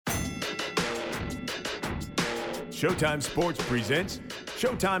Showtime Sports presents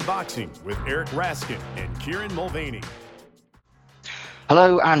Showtime Boxing with Eric Raskin and Kieran Mulvaney.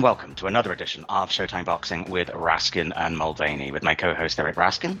 Hello and welcome to another edition of Showtime Boxing with Raskin and Mulvaney. With my co-host Eric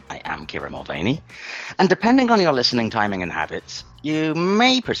Raskin, I am Kieran Mulvaney. And depending on your listening timing and habits, you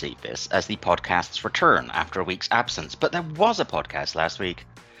may perceive this as the podcast's return after a week's absence. But there was a podcast last week,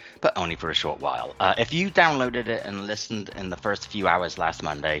 but only for a short while. If you downloaded it and listened in the first few hours last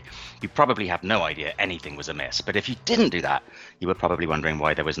Monday, you probably have no idea anything was amiss. But if you didn't do that, you were probably wondering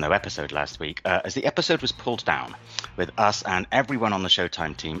why there was no episode last week, as the episode was pulled down, with us and everyone on the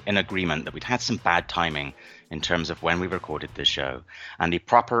Showtime team in agreement that we'd had some bad timing in terms of when we recorded this show. And the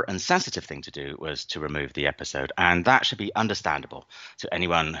proper and sensitive thing to do was to remove the episode. And that should be understandable to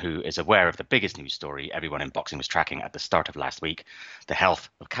anyone who is aware of the biggest news story everyone in boxing was tracking at the start of last week, the health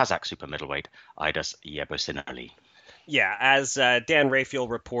of Kazakh super middleweight Aidas Yebosinali. Yeah, as Dan Rafael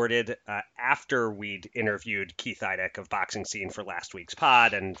reported, after we'd interviewed Keith Idec of Boxing Scene for last week's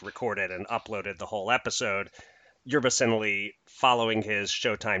pod and recorded and uploaded the whole episode, Yebosinali, following his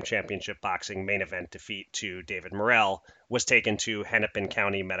Showtime Championship Boxing main event defeat to David Morrell, was taken to Hennepin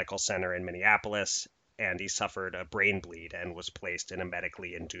County Medical Center in Minneapolis, and he suffered a brain bleed and was placed in a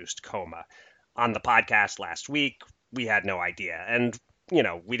medically induced coma. On the podcast last week, we had no idea, and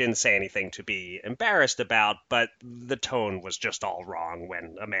we didn't say anything to be embarrassed about, but the tone was just all wrong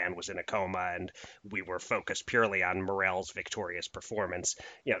when a man was in a coma and we were focused purely on Morrell's victorious performance.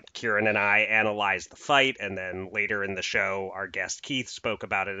 Kieran and I analyzed the fight, and then later in the show, our guest Keith spoke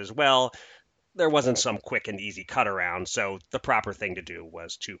about it as well. There wasn't some quick and easy cut around, so the proper thing to do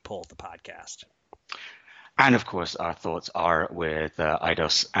was to pull the podcast. And of course, our thoughts are with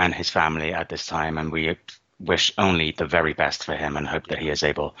Aidas and his family at this time, and we wish only the very best for him and hope that he is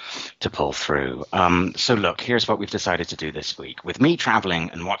able to pull through. So look, here's what we've decided to do this week. With me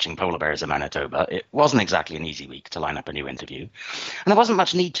traveling and watching polar bears in Manitoba, it wasn't exactly an easy week to line up a new interview. And there wasn't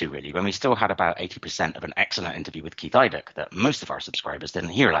much need to, really, when we still had about 80% of an excellent interview with Keith Idec that most of our subscribers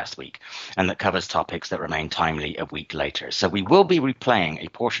didn't hear last week, and that covers topics that remain timely a week later. So we will be replaying a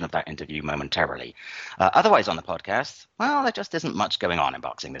portion of that interview momentarily. Otherwise on the podcast, well, there just isn't much going on in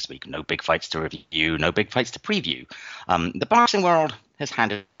boxing this week. No big fights to review, no big fights to preview. The boxing world has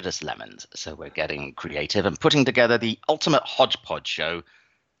handed us lemons, so we're getting creative and putting together the ultimate hodgepodge show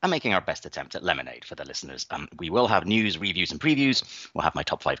and making our best attempt at lemonade for the listeners. We will have news, reviews, and previews. We'll have my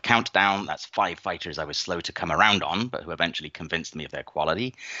top 5 countdown. That's 5 fighters I was slow to come around on, but who eventually convinced me of their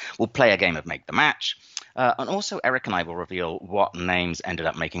quality. We'll play a game of Make the Match. And also, Eric and I will reveal what names ended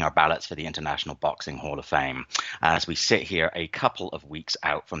up making our ballots for the International Boxing Hall of Fame as we sit here a couple of weeks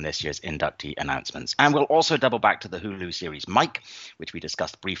out from this year's inductee announcements. And we'll also double back to the Hulu series Mike, which we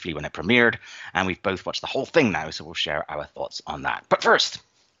discussed briefly when it premiered. And we've both watched the whole thing now, so we'll share our thoughts on that. But first,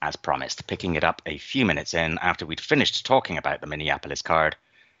 as promised, picking it up a few minutes in after we'd finished talking about the Minneapolis card,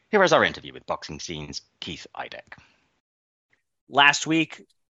 here is our interview with Boxing Scene's Keith Idec. Last week,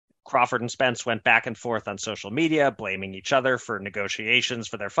 Crawford and Spence went back and forth on social media, blaming each other for negotiations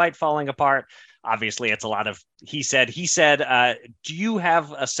for their fight falling apart. Obviously, it's a lot of he said. Do you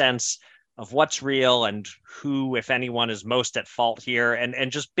have a sense of what's real and who, if anyone, is most at fault here?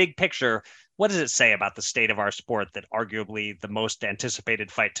 And just big picture, what does it say about the state of our sport that arguably the most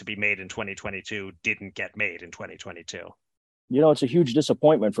anticipated fight to be made in 2022 didn't get made in 2022? It's a huge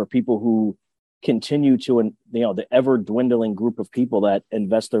disappointment for people who continue to, the ever dwindling group of people that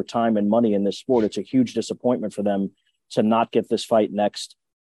invest their time and money in this sport. It's a huge disappointment for them to not get this fight next,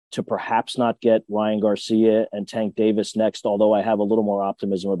 to perhaps not get Ryan Garcia and Tank Davis next, although I have a little more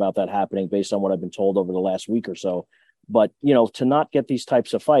optimism about that happening based on what I've been told over the last week or so. But, to not get these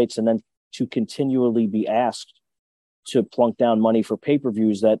types of fights and then to continually be asked to plunk down money for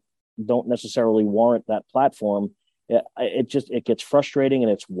pay-per-views that don't necessarily warrant that platform, it gets frustrating,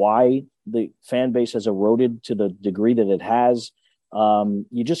 and it's why the fan base has eroded to the degree that it has.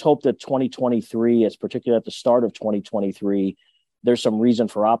 You just hope that 2023, as particularly at the start of 2023, there's some reason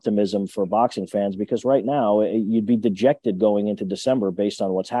for optimism for boxing fans, because right now you'd be dejected going into December based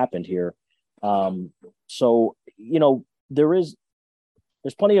on what's happened here.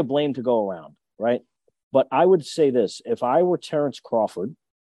 There's plenty of blame to go around, right? But I would say this: if I were Terrence Crawford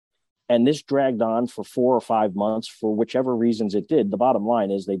and this dragged on for 4 or 5 months, for whichever reasons it did, the bottom line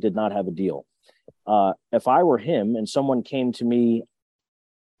is they did not have a deal. If I were him and someone came to me,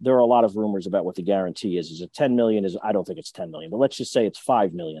 there are a lot of rumors about what the guarantee is. Is it 10 million? I don't think it's 10 million, but let's just say it's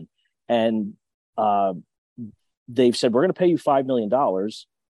 5 million. And they've said, we're going to pay you $5 million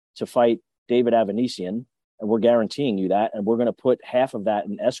to fight David Avanesian, and we're guaranteeing you that. And we're going to put half of that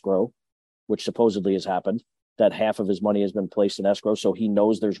in escrow, which supposedly has happened. that half of his money has been placed in escrow. So he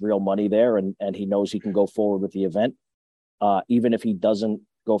knows there's real money there, and he knows he can go forward with the event. Even if he doesn't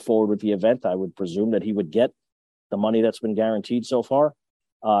go forward with the event, I would presume that he would get the money that's been guaranteed so far.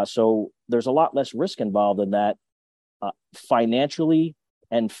 So there's a lot less risk involved in that, financially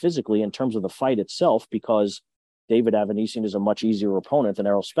and physically, in terms of the fight itself, because David Avanesian is a much easier opponent than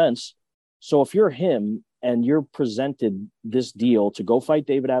Errol Spence. So if you're him and you're presented this deal to go fight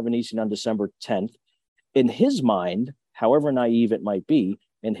David Avanesian on December 10th, in his mind, however naive it might be,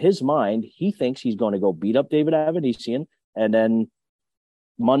 in his mind, he thinks he's going to go beat up David Avanesian, and then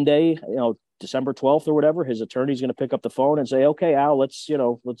Monday, December 12th or whatever, his attorney's going to pick up the phone and say, okay, Al, let's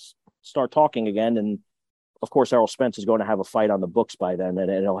start talking again. And of course, Errol Spence is going to have a fight on the books by then, and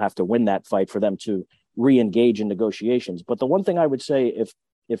he'll have to win that fight for them to re-engage in negotiations. But the one thing I would say,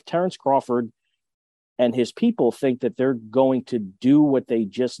 if Terence Crawford and his people think that they're going to do what they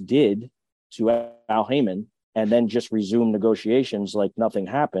just did to Al Haymon and then just resume negotiations like nothing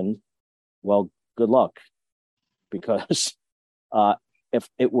happened, well, good luck. Because if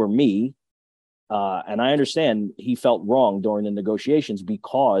it were me, and I understand he felt wrong during the negotiations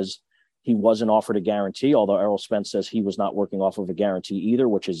because he wasn't offered a guarantee, although Errol Spence says he was not working off of a guarantee either,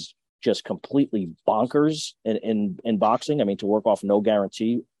 which is just completely bonkers in boxing. I mean, to work off no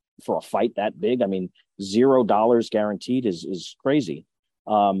guarantee for a fight that big, I mean, $0 guaranteed is crazy.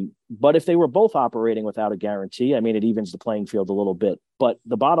 But if they were both operating without a guarantee, I mean, it evens the playing field a little bit. But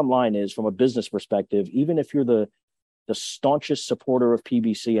the bottom line is, from a business perspective, even if you're the staunchest supporter of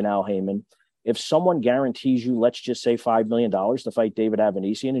PBC and Al Haymon, if someone guarantees you, let's just say $5 million to fight David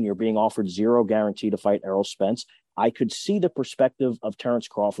Avanesian, and you're being offered zero guarantee to fight Errol Spence, I could see the perspective of Terence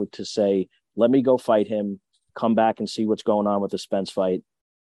Crawford to say, let me go fight him, come back and see what's going on with the Spence fight.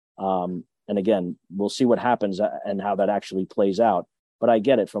 And again, we'll see what happens and how that actually plays out. But I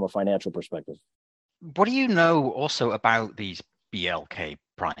get it from a financial perspective. What do you know also about these BLK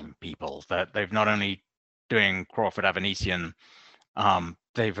Prime people, that they've not only doing Crawford Avanesian,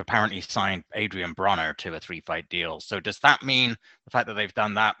 they've apparently signed Adrian Bronner to a 3-fight deal. So does that mean, the fact that they've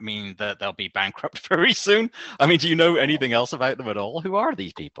done that, mean that they'll be bankrupt very soon? I mean, do you know anything else about them at all? Who are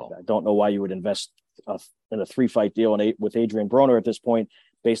these people? I don't know why you would invest in a 3-fight deal with Adrian Bronner at this point,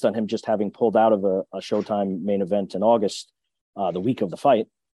 based on him just having pulled out of a Showtime main event in August, the week of the fight.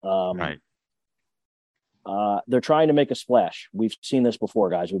 Right. They're trying to make a splash. We've seen this before,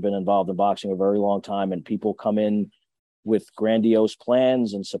 guys. We've been involved in boxing a very long time, and people come in with grandiose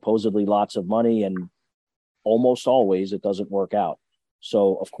plans and supposedly lots of money, and almost always it doesn't work out.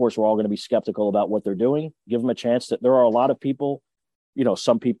 So of course we're all going to be skeptical about what they're doing. Give them a chance. That there are a lot of people,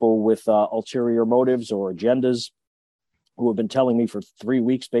 some people with ulterior motives or agendas who have been telling me for 3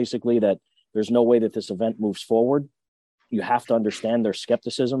 weeks basically that there's no way that this event moves forward. You have to understand their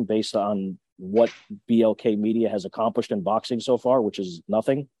skepticism based on what BLK Media has accomplished in boxing so far, which is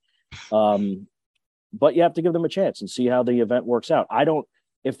nothing. But you have to give them a chance and see how the event works out.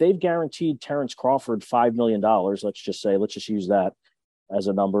 If they've guaranteed Terence Crawford $5 million, let's just use that as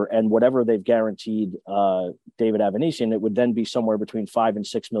a number, and whatever they've guaranteed David Avanesian, it would then be somewhere between $5 and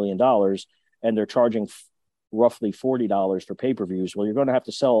 $6 million, and they're charging roughly $40 for pay-per-views. Well, you're going to have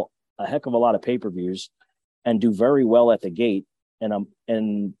to sell a heck of a lot of pay-per-views and do very well at the gate in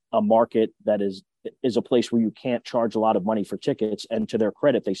a market that is a place where you can't charge a lot of money for tickets. And to their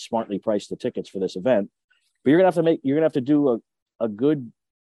credit, they smartly priced the tickets for this event. But you're gonna have to do a good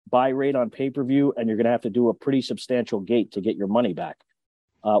buy rate on pay-per-view, and you're gonna have to do a pretty substantial gate to get your money back.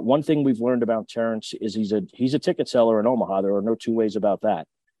 One thing we've learned about Terence is he's a ticket seller in Omaha. There are no two ways about that.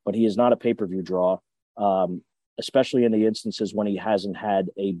 But he is not a pay-per-view draw, especially in the instances when he hasn't had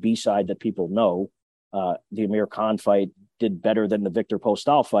a B-side that people know. The Amir Khan fight did better than the Victor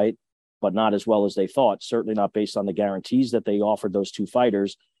Postal fight, but not as well as they thought, certainly not based on the guarantees that they offered those two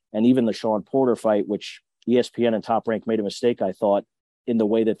fighters. And even the Sean Porter fight, which ESPN and Top Rank made a mistake, I thought, in the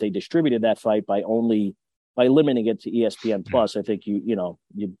way that they distributed that fight by limiting it to ESPN Plus. I think you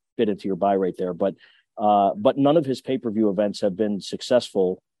bit into your buy rate there. But none of his pay-per-view events have been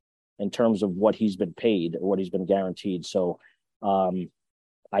successful in terms of what he's been paid or what he's been guaranteed. So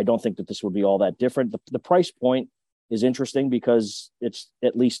I don't think that this would be all that different. The price point is interesting because it's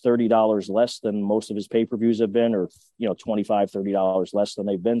at least $30 less than most of his pay-per-views have been, or $25, $30 less than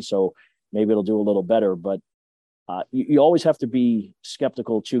they've been. So maybe it'll do a little better. But you always have to be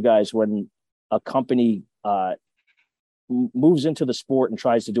skeptical too, guys, when a company moves into the sport and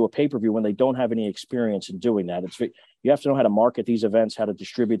tries to do a pay-per-view when they don't have any experience in doing that. You have to know how to market these events, how to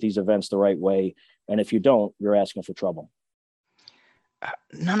distribute these events the right way. And if you don't, you're asking for trouble.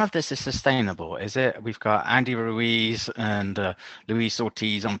 none of this is sustainable, is it? We've got Andy Ruiz and Luis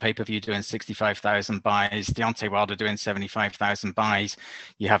Ortiz on pay-per-view doing 65,000 buys, Deontay Wilder doing 75,000 buys.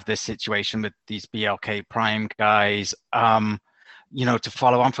 You have this situation with these BLK Prime guys. To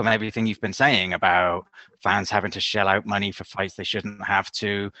follow on from everything you've been saying about fans having to shell out money for fights they shouldn't have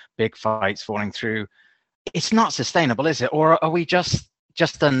to, big fights falling through. It's not sustainable, is it? Or are we just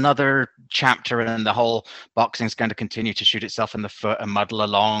another chapter and the whole boxing is going to continue to shoot itself in the foot and muddle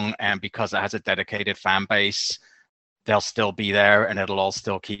along, and because it has a dedicated fan base, they'll still be there and it'll all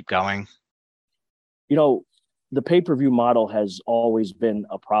still keep going? The pay-per-view model has always been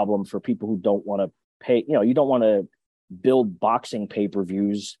a problem for people who don't want to pay. You don't want to build boxing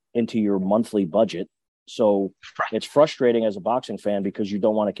pay-per-views into your monthly budget. So it's frustrating as a boxing fan because you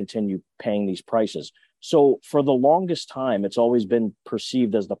don't want to continue paying these prices. So for the longest time, it's always been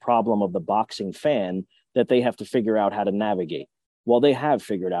perceived as the problem of the boxing fan that they have to figure out how to navigate. Well, they have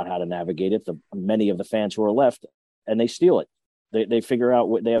figured out how to navigate it, many of the fans who are left, and they steal it. They figure out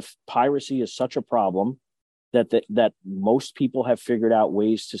what they have. Piracy is such a problem that most people have figured out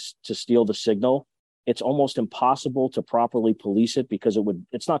ways to steal the signal. It's almost impossible to properly police it because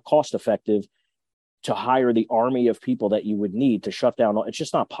it's not cost effective to hire the army of people that you would need to shut down. It's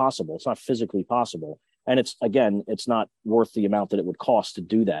just not possible. It's not physically possible. And it's not worth the amount that it would cost to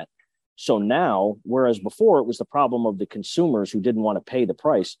do that. So now, whereas before it was the problem of the consumers who didn't want to pay the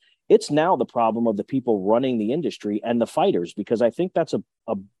price, it's now the problem of the people running the industry and the fighters, because I think that's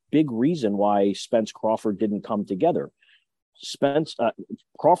a big reason why Spence Crawford didn't come together.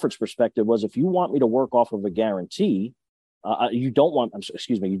 Crawford's perspective was, if you want me to work off of a guarantee, you don't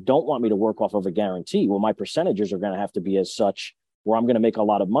want me to work off of a guarantee. Well, my percentages are going to have to be as such where I'm going to make a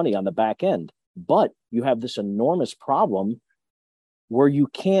lot of money on the back end. But you have this enormous problem where you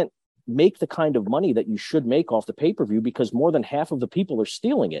can't make the kind of money that you should make off the pay-per-view because more than half of the people are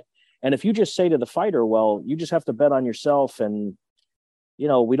stealing it. And if you just say to the fighter, well, you just have to bet on yourself and,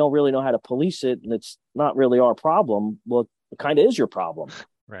 we don't really know how to police it and it's not really our problem. Well, it kind of is your problem.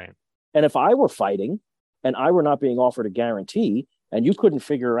 Right. And if I were fighting and I were not being offered a guarantee and you couldn't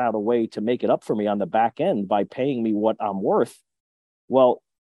figure out a way to make it up for me on the back end by paying me what I'm worth, well,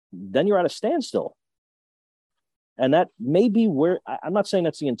 then you're at a standstill. And that may be where, I'm not saying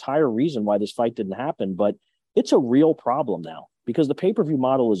that's the entire reason why this fight didn't happen, but it's a real problem now because the pay-per-view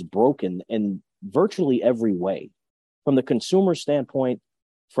model is broken in virtually every way. From the consumer standpoint,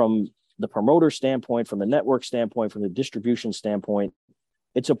 from the promoter standpoint, from the network standpoint, from the distribution standpoint,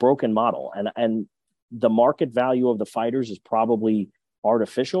 it's a broken model. And the market value of the fighters is probably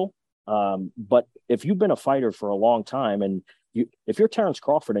artificial. But if you've been a fighter for a long time and if you're Terence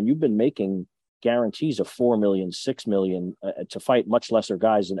Crawford and you've been making guarantees of $4 million, $6 million to fight much lesser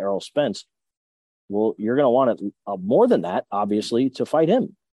guys than Errol Spence, well, you're going to want it more than that, obviously, to fight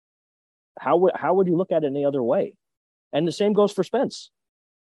him. How would you look at it any other way? And the same goes for Spence.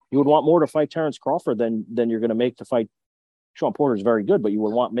 You would want more to fight Terence Crawford than you're going to make to fight. Sean Porter is very good, but you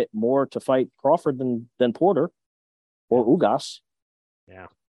would want more to fight Crawford than Porter or Ugas. Yeah.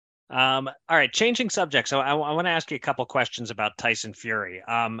 All right. Changing subjects. So I want to ask you a couple questions about Tyson Fury.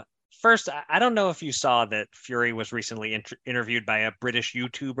 First, I don't know if you saw that Fury was recently interviewed by a British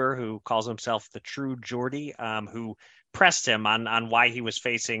YouTuber who calls himself the True Geordie, who pressed him on why he was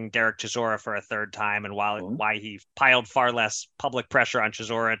facing Derek Chisora for a third time and why he piled far less public pressure on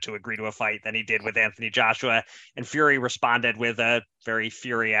Chisora to agree to a fight than he did with Anthony Joshua. And Fury responded with a very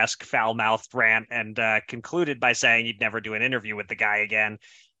Fury-esque foul-mouthed rant and concluded by saying he'd never do an interview with the guy again.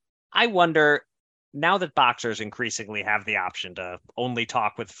 I wonder, now that boxers increasingly have the option to only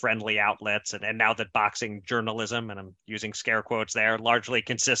talk with friendly outlets, and now that boxing journalism, and I'm using scare quotes there, largely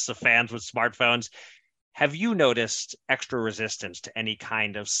consists of fans with smartphones, have you noticed extra resistance to any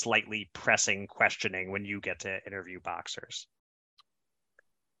kind of slightly pressing questioning when you get to interview boxers?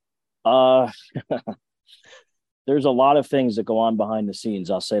 There's a lot of things that go on behind the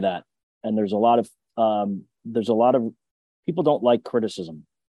scenes, I'll say that. And there's a lot of people don't like criticism.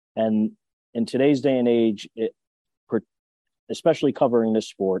 And in today's day and age, especially covering this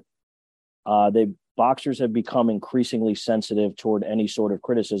sport, boxers have become increasingly sensitive toward any sort of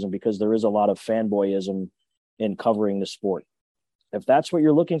criticism because there is a lot of fanboyism in covering the sport. If that's what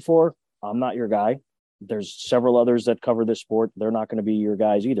you're looking for, I'm not your guy. There's several others that cover this sport. They're not going to be your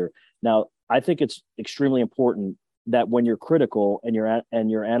guys either. Now, I think it's extremely important that when you're critical and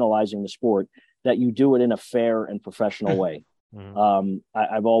you're analyzing the sport, that you do it in a fair and professional way. Mm-hmm.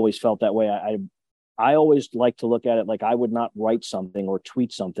 I've always felt that way. I always like to look at it like I would not write something or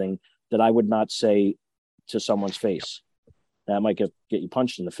tweet something that I would not say to someone's face. That might get you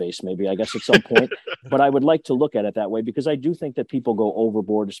punched in the face, maybe, I guess, at some point. But I would like to look at it that way, because I do think that people go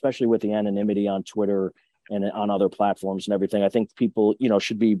overboard, especially with the anonymity on Twitter and on other platforms and everything. I think people,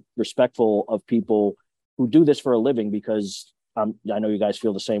 should be respectful of people who do this for a living, because I know you guys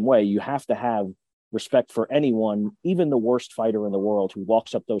feel the same way. You have to have respect for anyone, even the worst fighter in the world who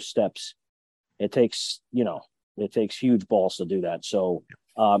walks up those steps. It takes huge balls to do that. So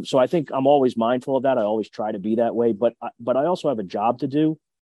I think I'm always mindful of that. I always try to be that way, but I also have a job to do,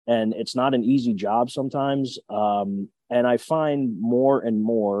 and it's not an easy job sometimes. And I find more and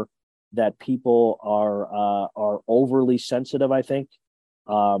more that people are overly sensitive, I think.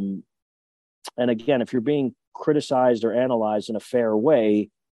 And again, if you're being criticized or analyzed in a fair way,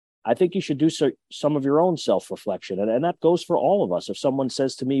 I think you should do some of your own self-reflection. And that goes for all of us. If someone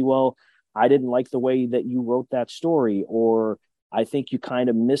says to me, well, I didn't like the way that you wrote that story, or I think you kind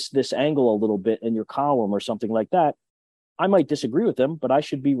of missed this angle a little bit in your column or something like that, I might disagree with them, but I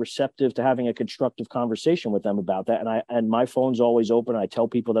should be receptive to having a constructive conversation with them about that. And my phone's always open. I tell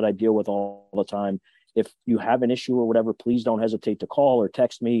people that I deal with all the time, if you have an issue or whatever, please don't hesitate to call or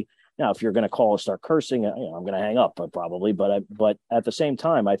text me. Now, if you're going to call and start cursing, I'm going to hang up probably. But at the same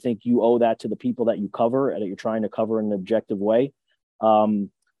time, I think you owe that to the people that you cover and that you're trying to cover in an objective way.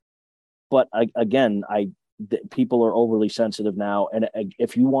 But people are overly sensitive now. And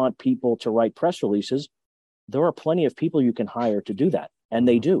if you want people to write press releases, there are plenty of people you can hire to do that. And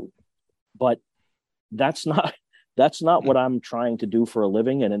they do. But that's not what I'm trying to do for a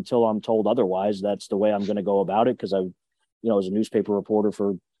living. And until I'm told otherwise, that's the way I'm going to go about it. Because I was a newspaper reporter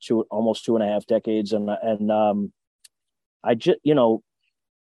for almost 2.5 decades. And I just,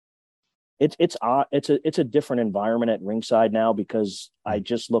 it's a different environment at ringside now, because I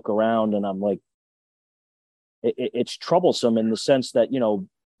just look around and I'm like, it's troublesome in the sense that,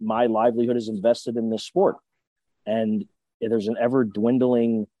 my livelihood is invested in this sport, and there's an ever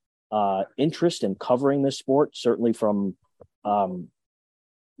dwindling interest in covering this sport, certainly from,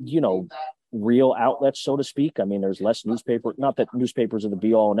 real outlets, so to speak. I mean, there's less newspaper, not that newspapers are the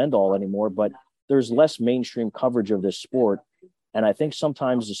be all and end all anymore, but there's less mainstream coverage of this sport. And I think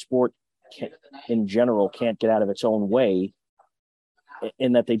sometimes the sport in general can't get out of its own way,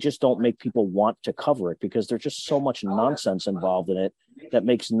 in that they just don't make people want to cover it, because there's just so much nonsense involved in it that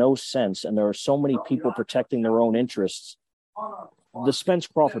makes no sense. And there are so many people protecting their own interests. The Spence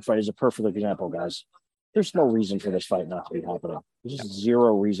Crawford fight is a perfect example, guys. There's no reason for this fight not to be happening. There's just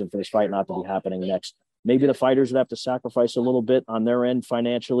zero reason for this fight not to be happening next. Maybe the fighters would have to sacrifice a little bit on their end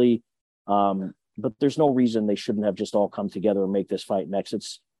financially, but there's no reason they shouldn't have just all come together and make this fight next.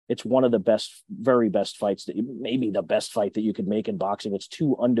 It's one of the best, very best fights, maybe the best fight that you could make in boxing. It's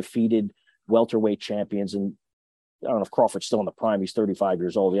two undefeated welterweight champions. And I don't know if Crawford's still in the prime. He's 35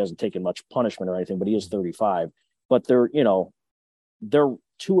 years old. He hasn't taken much punishment or anything, but he is 35. But they're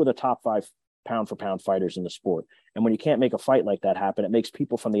two of the top 5 pound for pound fighters in the sport. And when you can't make a fight like that happen, it makes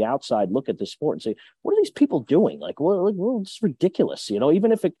people from the outside look at the sport and say, what are these people doing? Like, well, it's ridiculous.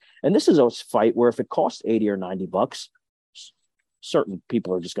 Even if and this is a fight where if it costs $80 or $90, certain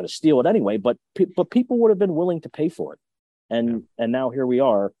people are just going to steal it anyway, but people would have been willing to pay for it. And now here we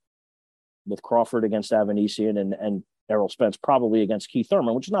are with Crawford against Avanesyan and Errol Spence probably against Keith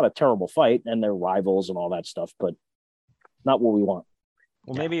Thurman, which is not a terrible fight, and they're rivals and all that stuff, but not what we want.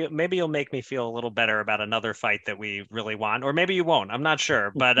 Well, maybe you'll make me feel a little better about another fight that we really want, or maybe you won't. I'm not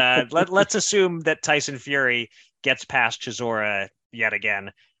sure, but let's assume that Tyson Fury gets past Chisora yet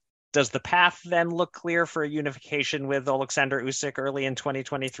again. Does the path then look clear for a unification with Oleksandr Usyk early in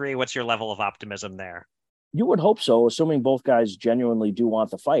 2023? What's your level of optimism there? You would hope so, assuming both guys genuinely do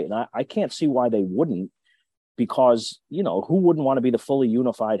want the fight. And I can't see why they wouldn't, because, who wouldn't want to be the fully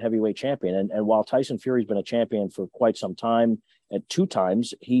unified heavyweight champion? And while Tyson Fury's been a champion for quite some time, at 2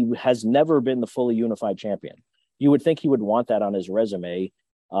 times, he has never been the fully unified champion. You would think he would want that on his resume,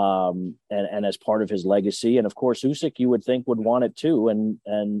 and as part of his legacy. And of course, Usyk, you would think, would want it too.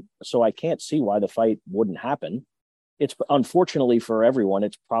 And so I can't see why the fight wouldn't happen. It's unfortunately for everyone,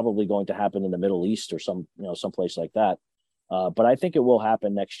 it's probably going to happen in the Middle East or someplace like that. But I think it will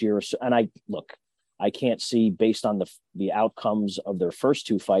happen next year. And I can't see, based on the outcomes of their first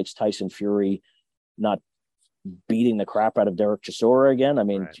 2 fights, Tyson Fury not beating the crap out of Derek Chisora again. I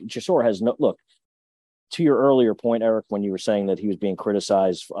mean, right. Chisora has to your earlier point, Eric, when you were saying that he was being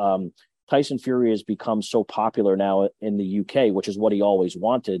criticized, Tyson Fury has become so popular now in the UK, which is what he always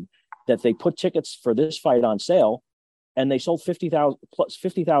wanted, that they put tickets for this fight on sale, and they sold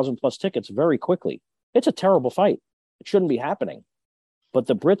 50,000 plus tickets very quickly. It's a terrible fight. It shouldn't be happening. But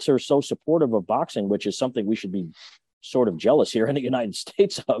the Brits are so supportive of boxing, which is something we should be sort of jealous here in the United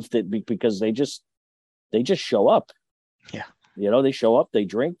States of, that because they just show up. Yeah. They show up, they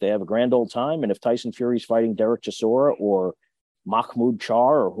drink, they have a grand old time. And if Tyson Fury's fighting Derek Chisora or Mahmoud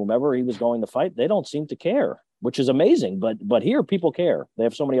Char or whomever he was going to fight, they don't seem to care, which is amazing. But here people care. They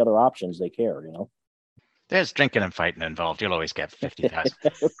have so many other options. They care, There's drinking and fighting involved. You'll always get 50,000.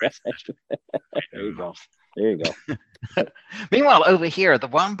 There you go. There you go. Meanwhile, over here, the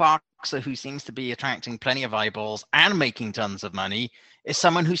one boxer who seems to be attracting plenty of eyeballs and making tons of money is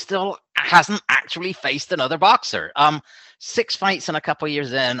someone who still hasn't actually faced another boxer. 6 fights in a couple of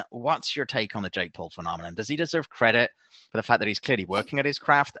years in. What's your take on the Jake Paul phenomenon? Does he deserve credit for the fact that he's clearly working at his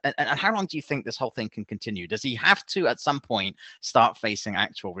craft? And how long do you think this whole thing can continue? Does he have to, at some point, start facing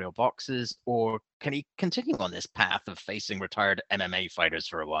actual real boxers, or can he continue on this path of facing retired MMA fighters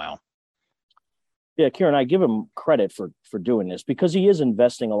for a while? Yeah, Kieran, I give him credit for doing this because he is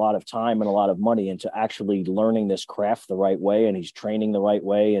investing a lot of time and a lot of money into actually learning this craft the right way, and he's training the right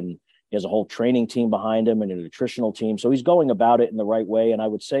way, and he has a whole training team behind him and a nutritional team. So he's going about it in the right way. And I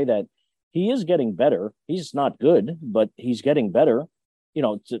would say that he is getting better. He's not good, but he's getting better.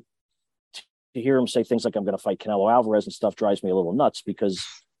 To hear him say things like, I'm going to fight Canelo Alvarez and stuff drives me a little nuts because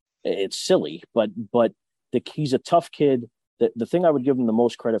it's silly. But he's a tough kid. The thing I would give him the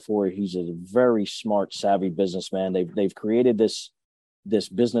most credit for, he's a very smart, savvy businessman. They've created this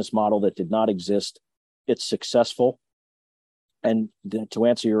business model that did not exist. It's successful. And to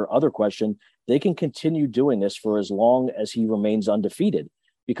answer your other question, they can continue doing this for as long as he remains undefeated,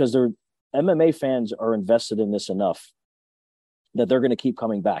 because their MMA fans are invested in this enough that they're going to keep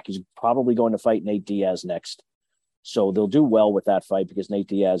coming back. He's probably going to fight Nate Diaz next. So they'll do well with that fight because Nate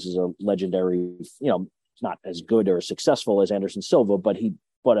Diaz is a legendary, not as good or successful as Anderson Silva, but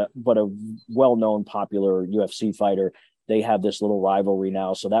a well-known, popular UFC fighter. They have this little rivalry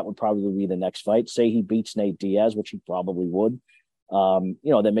now, so that would probably be the next fight. Say he beats Nate Diaz, which he probably would.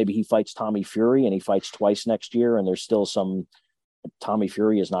 Then maybe he fights Tommy Fury and he fights twice next year, and there's still some. Tommy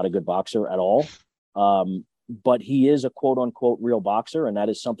Fury is not a good boxer at all, but he is a quote-unquote real boxer, and that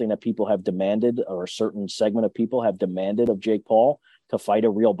is something that people have demanded, or a certain segment of people have demanded of Jake Paul, to fight a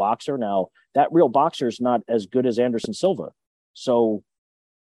real boxer. Now, that real boxer is not as good as Anderson Silva. So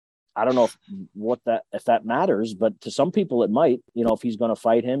I don't know if that matters, but to some people it might, if he's going to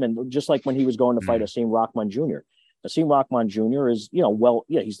fight him. And just like when he was going to fight Asim Rahman Jr. Asim Rahman Jr. is,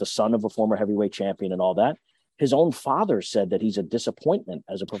 he's the son of a former heavyweight champion and all that. His own father said that he's a disappointment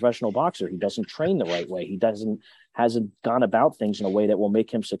as a professional boxer. He doesn't train the right way. He hasn't gone about things in a way that will make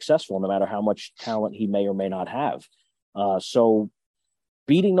him successful, no matter how much talent he may or may not have. So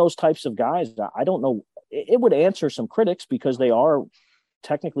beating those types of guys, I don't know. It would answer some critics because they're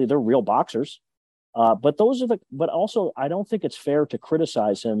real boxers. But also I don't think it's fair to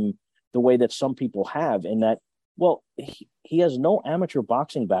criticize him the way that some people have, in that, well, he has no amateur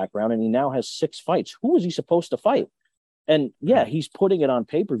boxing background and he now has 6 fights. Who is he supposed to fight? And yeah, he's putting it on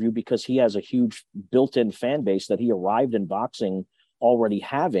pay-per-view because he has a huge built-in fan base that he arrived in boxing already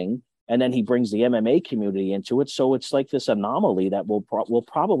having. And then he brings the MMA community into it. So it's like this anomaly that we'll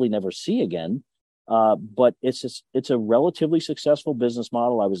probably never see again. But it's a relatively successful business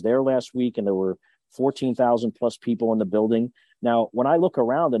model. I was there last week and there were 14,000 plus people in the building. Now, when I look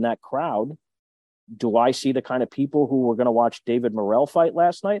around in that crowd, do I see the kind of people who were going to watch David Morrell fight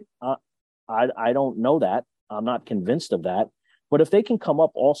last night? I don't know that. I'm not convinced of that. But if they can come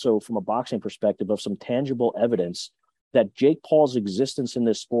up also from a boxing perspective of some tangible evidence that Jake Paul's existence in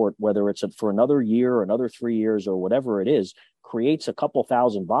this sport, whether it's for another year or another 3 years or whatever it is, creates a couple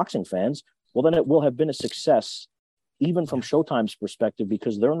thousand boxing fans, well, then it will have been a success, even from Showtime's perspective,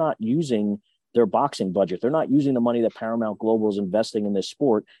 because they're not using their boxing budget. They're not using the money that Paramount Global is investing in this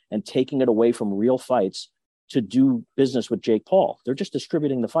sport and taking it away from real fights to do business with Jake Paul. They're just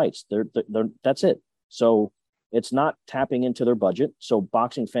distributing the fights. That's it. So it's not tapping into their budget. So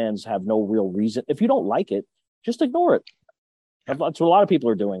boxing fans have no real reason. If you don't like it, just ignore it. That's what a lot of people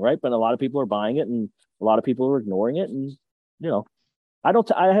are doing, right? But a lot of people are buying it and a lot of people are ignoring it. And,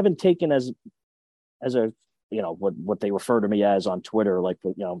 I haven't taken as a, what they refer to me as on Twitter, like,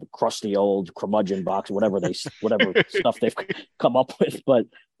 the crusty old curmudgeon boxer, whatever stuff they've come up with, but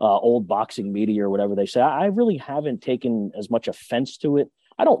old boxing media or whatever they say. I really haven't taken as much offense to it.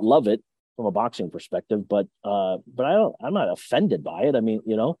 I don't love it from a boxing perspective, but I'm not offended by it. I mean,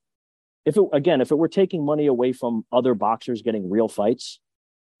 if it were taking money away from other boxers getting real fights,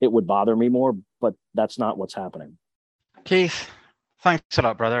 it would bother me more, but that's not what's happening. Keith, thanks a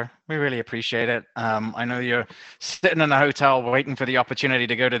lot, brother. We really appreciate it. I know you're sitting in a hotel waiting for the opportunity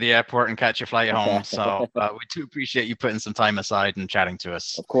to go to the airport and catch your flight home. So we do appreciate you putting some time aside and chatting to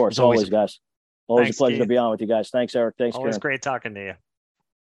us. Of course, always, guys. Always a pleasure to be on with you guys. Thanks, Eric. Thanks, always Kieran. Great talking to you.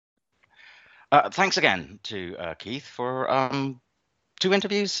 Thanks again to Keith for two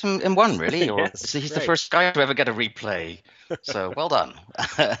interviews in one, really. Or Yes, he's right. the first guy to ever get a replay. So well done.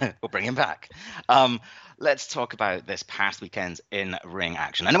 We'll bring him back. Let's talk about this past weekend's in-ring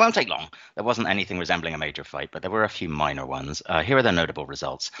action. And it won't take long. There wasn't anything resembling a major fight, but there were a few minor ones. Here are the notable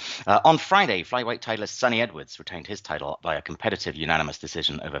results. On Friday, flyweight titleist Sonny Edwards retained his title by a competitive unanimous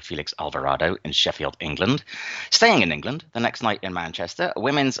decision over Felix Alvarado in Sheffield, England. Staying in England, the next night in Manchester,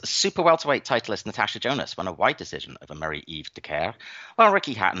 women's super welterweight titleist Natasha Jonas won a wide decision over Marie-Eve Decaire, while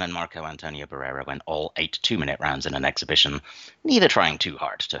Ricky Hatton and Marco Antonio Barrera went all 8 2-minute rounds in an exhibition, neither trying too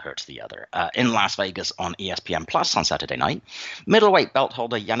hard to hurt the other. In Las Vegas on ESPN Plus on Saturday night, middleweight belt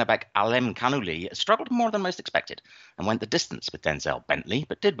holder Janabek Alemkhanuly struggled more than most expected and went the distance with Denzel Bentley,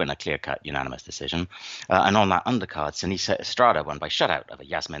 but did win a clear-cut unanimous decision. And on that undercard, Sinisa Estrada won by shutout over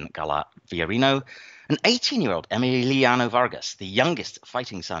Yasmin Gala Villarino. And 18-year-old Emiliano Vargas, the youngest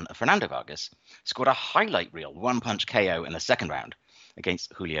fighting son of Fernando Vargas, scored a highlight reel one-punch KO in the second round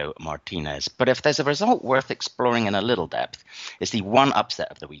against Julio Martinez. But if there's a result worth exploring in a little depth, it's the one upset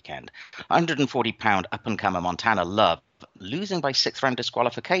of the weekend. 140-pound up-and-comer Montana Love losing by sixth-round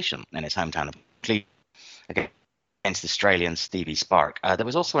disqualification in his hometown of Cleveland against Australian Stevie Spark. There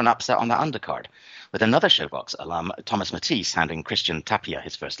was also an upset on the undercard, with another Showbox alum, Thomas Matisse, handing Christian Tapia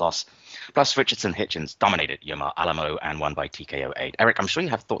his first loss. Plus, Richardson Hitchens dominated Yoma Alamo and won by TKO 8. Eric, I'm sure you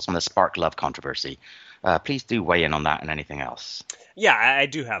have thoughts on the Spark Love controversy. Please do weigh in on that and anything else. Yeah, I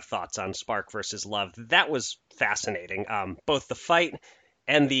do have thoughts on Spark versus Love. That was fascinating. Both the fight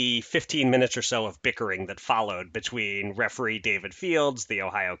and the 15 minutes or so of bickering that followed between referee David Fields, the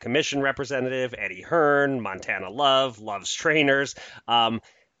Ohio Commission representative, Eddie Hearn, Montana Love, Love's trainers.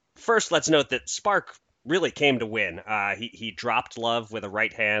 First, let's note that Spark really came to win. He dropped Love with a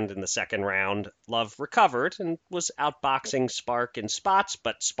right hand in the second round. Love recovered and was outboxing Spark in spots,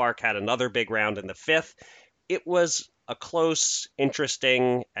 but Spark had another big round in the fifth. It was a close,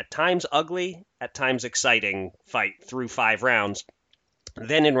 interesting, at times ugly, at times exciting fight through 5 rounds.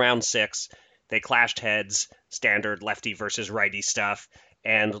 Then in round 6, they clashed heads, standard lefty versus righty stuff,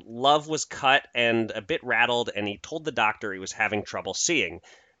 and Love was cut and a bit rattled, and he told the doctor he was having trouble seeing.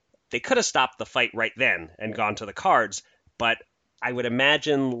 They could have stopped the fight right then and gone to the cards, but I would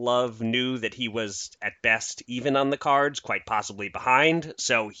imagine Love knew that he was at best even on the cards, quite possibly behind,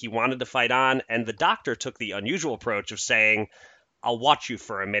 so he wanted to fight on, and the doctor took the unusual approach of saying, I'll watch you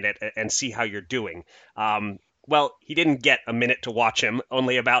for a minute and see how you're doing. Well, he didn't get a minute to watch him.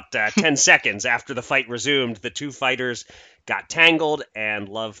 Only about 10 seconds after the fight resumed, the two fighters got tangled, and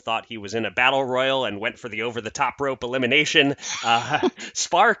Love thought he was in a battle royal and went for the over-the-top rope elimination.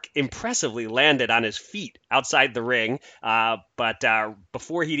 Spark impressively landed on his feet outside the ring, but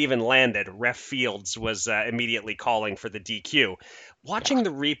before he'd even landed, Ref Fields was immediately calling for the DQ. Watching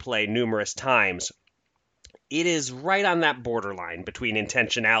the replay numerous times, it is right on that borderline between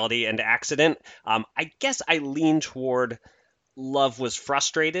intentionality and accident. I guess I lean toward Love was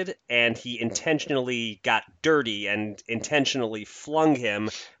frustrated and he intentionally got dirty and intentionally flung him,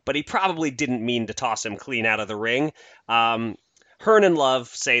 but he probably didn't mean to toss him clean out of the ring. Hearn and Love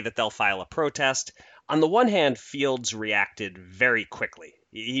say that they'll file a protest. On the one hand, Fields reacted very quickly.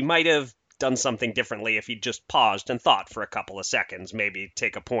 He might have done something differently if he'd just paused and thought for a couple of seconds, maybe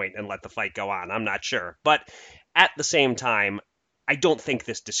take a point and let the fight go on. I'm not sure. But at the same time, I don't think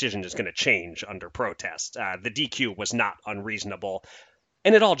this decision is going to change under protest. The DQ was not unreasonable,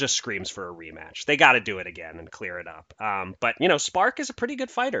 and it all just screams for a rematch. They got to do it again and clear it up. But, Spark is a pretty good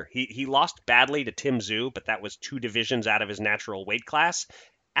fighter. He lost badly to Tim Tszyu, but that was 2 divisions out of his natural weight class.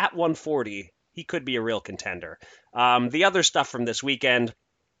 At 140, he could be a real contender. The other stuff from this weekend,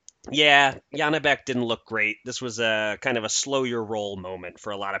 yeah, Janabek didn't look great. This was a kind of a slow your roll moment for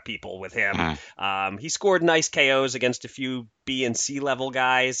a lot of people with him. He scored nice KOs against a few B and C level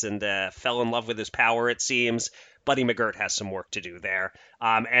guys and fell in love with his power, it seems. Buddy McGirt has some work to do there.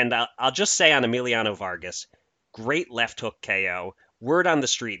 And I'll just say on Emiliano Vargas, great left hook KO. Word on the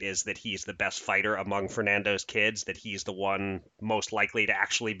street is that he's the best fighter among Fernando's kids, that he's the one most likely to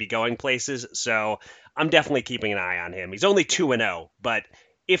actually be going places. So I'm definitely keeping an eye on him. He's only 2-0, but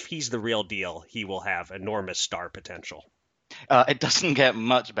if he's the real deal, he will have enormous star potential. It doesn't get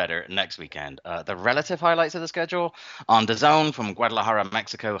much better next weekend. The relative highlights of the schedule: on DAZN from Guadalajara,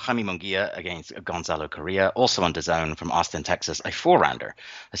 Mexico, Jaime Munguia against Gonzalo Correa. Also on DAZN from Austin, Texas, a 4-rounder,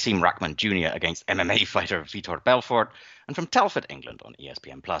 Hasim Rahman Jr. against MMA fighter Vitor Belfort. And from Telford, England on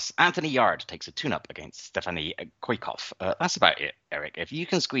ESPN Plus, Anthony Yard takes a tune-up against Stephanie Koikov. That's about it, Eric. If you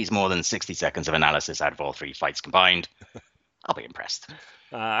can squeeze more than 60 seconds of analysis out of all 3 fights combined, I'll be impressed.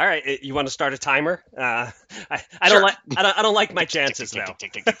 All right, you want to start a timer? I don't like my chances though.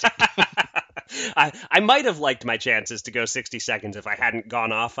 I might have liked my chances to go 60 seconds if I hadn't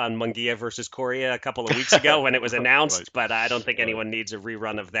gone off on Munguia versus Coria a couple of weeks ago when it was announced, Right. but I don't think anyone needs a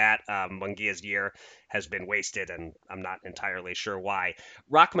rerun of that. Munguia's year has been wasted, and I'm not entirely sure why.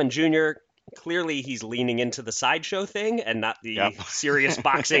 Rockman Jr., clearly he's leaning into the sideshow thing and not the Yep. serious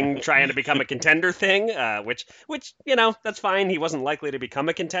boxing trying to become a contender thing, which that's fine. He wasn't likely to become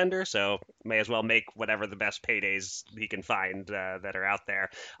a contender, so may as well make whatever the best paydays he can find that are out there.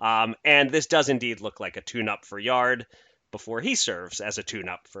 And this does indeed look like a tune-up for Yard before he serves as a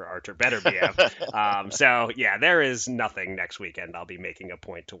tune-up for Artur Beterbiev. So, yeah, there is nothing next weekend I'll be making a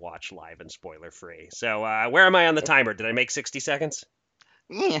point to watch live and spoiler-free. So where am I on the timer? Did I make 60 seconds?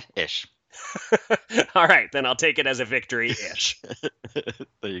 Yeah, ish. All right, then I'll take it as a victory-ish.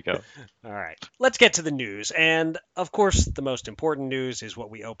 There you go. All right, let's get to the news. And, of course, the most important news is what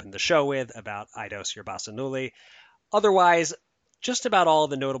we opened the show with about Aidos Yerbasanuli. Otherwise, just about all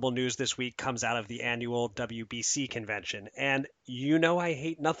the notable news this week comes out of the annual WBC convention. And you know I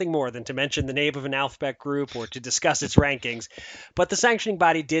hate nothing more than to mention the name of an alphabet group or to discuss its rankings. But the sanctioning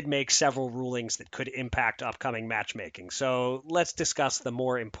body did make several rulings that could impact upcoming matchmaking. So let's discuss the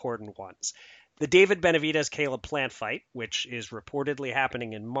more important ones. The David Benavidez-Caleb Plant fight, which is reportedly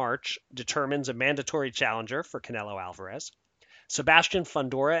happening in March, determines a mandatory challenger for Canelo Alvarez. Sebastian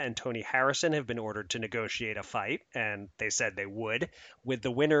Fundora and Tony Harrison have been ordered to negotiate a fight, and they said they would, with the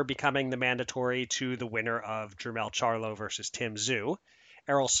winner becoming the mandatory to the winner of Jermell Charlo versus Tim Tszyu.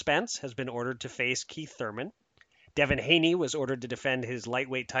 Errol Spence has been ordered to face Keith Thurman. Devin Haney was ordered to defend his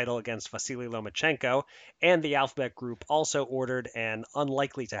lightweight title against Vasily Lomachenko, and the Alphabet Group also ordered an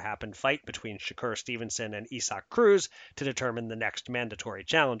unlikely-to-happen fight between Shakur Stevenson and Isaac Cruz to determine the next mandatory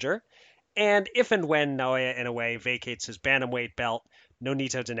challenger. And if and when Naoya Inoue vacates his bantamweight belt,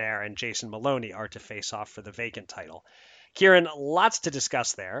 Nonito Donaire and Jason Maloney are to face off for the vacant title. Kieran, lots to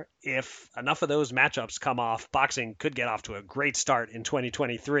discuss there. If enough of those matchups come off, boxing could get off to a great start in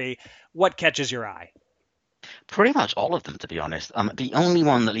 2023. What catches your eye? Pretty much all of them, to be honest. The only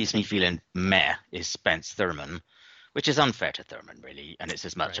one that leaves me feeling meh is Spence Thurman, which is unfair to Thurman, really. And it's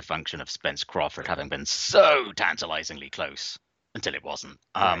as much a function of Spence Crawford having been so tantalizingly close until it wasn't.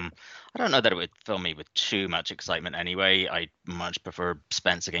 I don't know that it would fill me with too much excitement anyway. I much prefer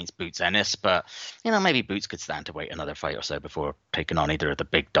Spence against Boots Ennis, but maybe Boots could stand to wait another fight or so before taking on either of the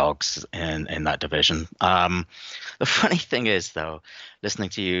big dogs in that division. The funny thing is, though, listening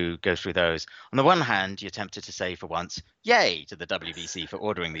to you go through those, on the one hand, you're tempted to say for once, yay to the WBC for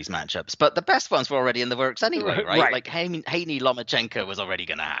ordering these matchups, but the best ones were already in the works anyway, right? Like Haney Lomachenko was already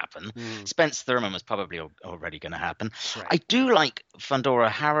going to happen. Spence Thurman was probably already going to happen. Right. I do like Fundora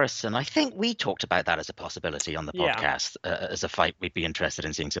Harrison. I think we talked about that as a possibility on the podcast, as a fight we'd be interested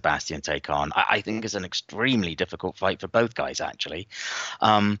in seeing Sebastian take on. I think it's an extremely difficult fight for both guys, actually.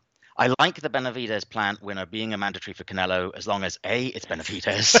 I like the Benavidez Plant winner being a mandatory for Canelo as long as A, it's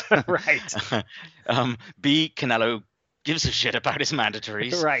Benavidez. Right. B, Canelo gives a shit about his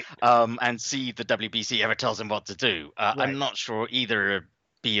mandatories. Right. And C, the WBC ever tells him what to do. Right. I'm not sure either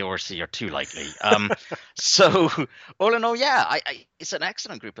B or C are too likely. So all in all, yeah, it's an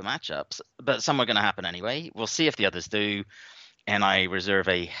excellent group of matchups, but some are going to happen anyway. We'll see if the others do. And I reserve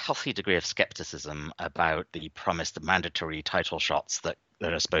a healthy degree of skepticism about the promised mandatory title shots that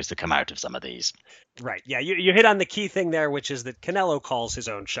are supposed to come out of some of these. Right. Yeah, you hit on the key thing there, which is that Canelo calls his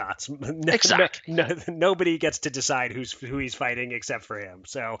own shots. Exactly. Nobody gets to decide who he's fighting except for him.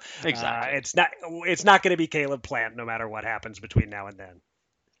 So exactly. It's not going to be Caleb Plant no matter what happens between now and then.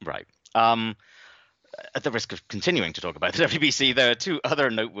 Right. At the risk of continuing to talk about the WBC, there are two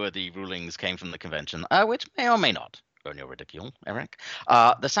other noteworthy rulings came from the convention, which may or may not earn your ridicule, Eric.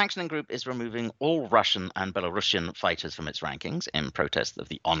 The sanctioning group is removing all Russian and Belarusian fighters from its rankings in protest of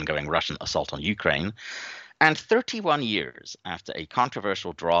the ongoing Russian assault on Ukraine. And 31 years after a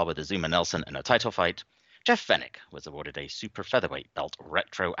controversial draw with Azuma Nelson in a title fight, Jeff Fenech was awarded a super featherweight belt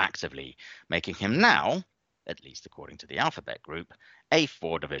retroactively, making him now, at least according to the Alphabet Group, a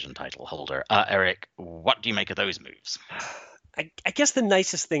 4-division title holder. Eric, what do you make of those moves? I guess the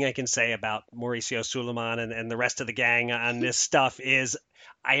nicest thing I can say about Mauricio Suleiman and the rest of the gang on this stuff is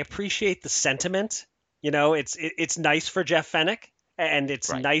I appreciate the sentiment. It's nice for Jeff Fenech, and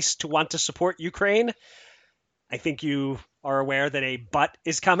it's nice to want to support Ukraine. I think you are aware that a but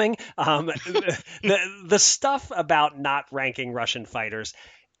is coming. The stuff about not ranking Russian fighters,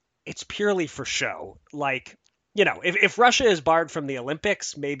 it's purely for show. Like, if Russia is barred from the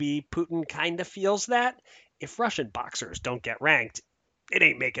Olympics, maybe Putin kind of feels that. If Russian boxers don't get ranked, it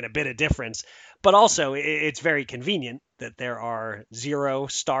ain't making a bit of difference. But also, it's very convenient that there are 0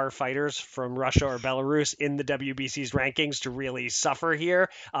 star fighters from Russia or Belarus in the WBC's rankings to really suffer here.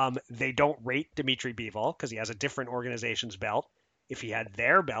 They don't rate Dmitry Bivol because he has a different organization's belt. If he had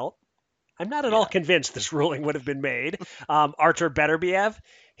their belt, I'm not at all convinced this ruling would have been made. Artur Beterbiev,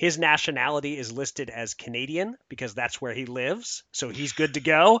 his nationality is listed as Canadian because that's where he lives, so he's good to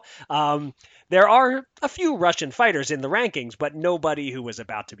go. There are a few Russian fighters in the rankings, but nobody who was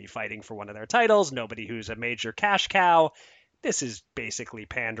about to be fighting for one of their titles, nobody who's a major cash cow. This is basically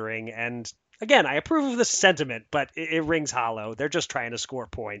pandering, and again, I approve of the sentiment, but it rings hollow. They're just trying to score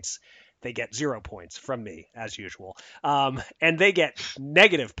points. They get 0 points from me, as usual. And they get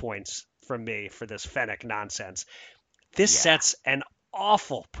negative points from me for this Fennec nonsense. This sets an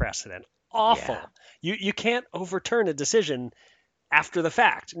awful precedent. Awful. You can't overturn a decision after the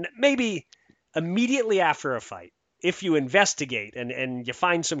fact. Maybe immediately after a fight, if you investigate and you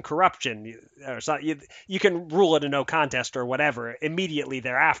find some corruption, or something, you can rule it a no contest or whatever immediately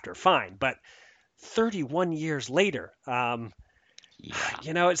thereafter. Fine. But 31 years later, so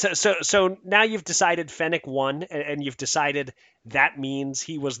now you've decided Fennec won, and you've decided that means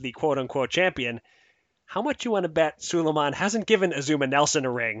he was the quote unquote champion. How much you want to bet Suleiman hasn't given Azuma Nelson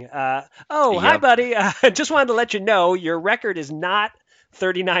a ring? Hi, buddy. Just wanted to let you know your record is not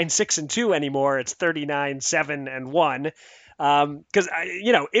 39-6-2 anymore. It's 39-7-1. Because,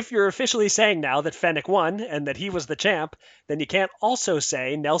 if you're officially saying now that Fennec won and that he was the champ, then you can't also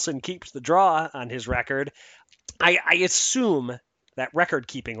say Nelson keeps the draw on his record. I assume that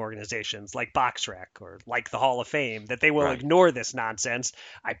record-keeping organizations like BoxRec or like the Hall of Fame, that they will ignore this nonsense.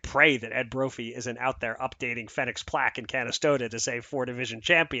 I pray that Ed Brophy isn't out there updating Fennec's plaque in Canastota to say 4-division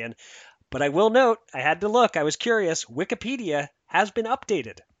champion. But I will note, I had to look, I was curious, Wikipedia has been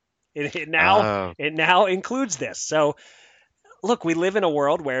updated. It now includes this. So, look, we live in a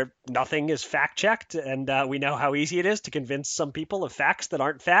world where nothing is fact-checked, and we know how easy it is to convince some people of facts that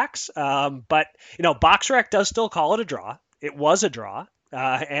aren't facts. But BoxRec does still call it a draw. It was a draw,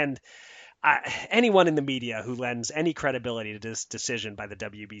 and anyone in the media who lends any credibility to this decision by the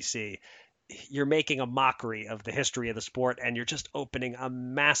WBC, you're making a mockery of the history of the sport, and you're just opening a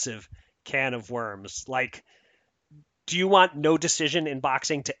massive can of worms. Like, do you want no decision in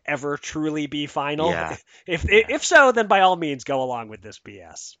boxing to ever truly be final? Yeah. If so, then by all means go along with this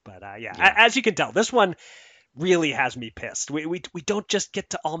BS. But as you can tell, this one really has me pissed. We don't just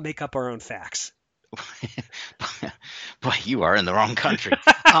get to all make up our own facts. Boy, you are in the wrong country.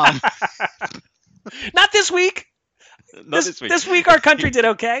 Not this week. This week our country did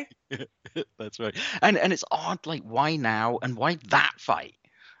okay. That's right. And it's odd, like, why now and why that fight?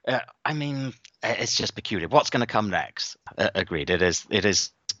 It's just peculiar. What's going to come next? Agreed. It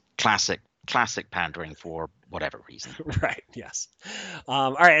is classic pandering for whatever reason. Right. Yes.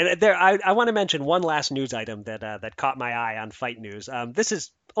 All right. And there, I want to mention one last news item that caught my eye on Fight News. This is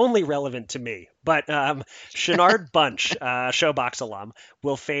only relevant to me, but Shenard Bunch, Showbox alum,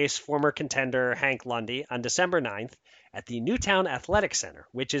 will face former contender Hank Lundy on December 9th at the Newtown Athletic Center,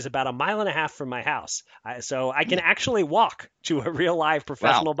 which is about 1.5 miles from my house. So I can actually walk to a real live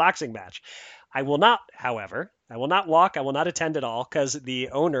professional boxing match. I will not, however, walk. I will not attend at all because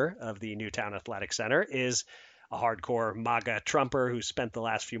the owner of the Newtown Athletic Center is a hardcore MAGA Trumper who spent the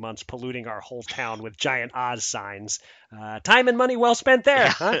last few months polluting our whole town with giant Oz signs. Time and money well spent there.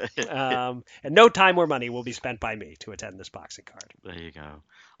 Huh? And no time or money will be spent by me to attend this boxing card. There you go.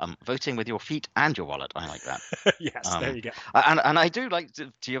 Voting with your feet and your wallet. I like that. Yes, there you go. And I do like,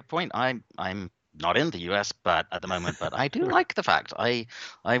 to your point, I'm not in the US, but at the moment, but I do like the fact I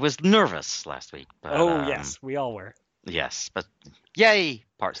was nervous last week. But, yes, we all were. Yes, but yay,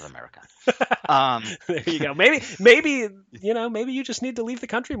 parts of America. There you go. Maybe you just need to leave the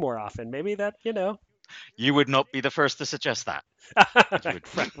country more often. Maybe that, You would not be the first to suggest that.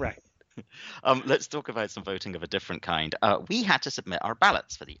 Right. Let's talk about some voting of a different kind. We had to submit our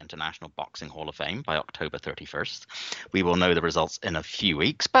ballots for the International Boxing Hall of Fame by October 31st. We will know the results in a few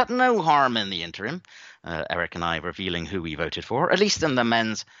weeks, but no harm in the interim. Eric and I revealing who we voted for, at least in the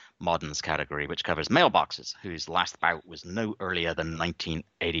men's moderns category, which covers male boxers whose last bout was no earlier than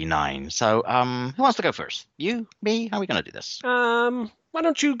 1989. So who wants to go first? You? Me? How are we going to do this? Why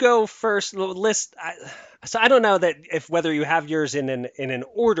don't you go first? List. So I don't know that whether you have yours in an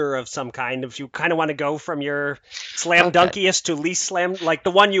order of some kind. If you kind of want to go from your slam dunkiest to least slam, like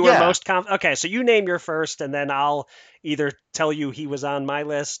the one you were most confident. Okay, so you name your first, and then I'll either tell you he was on my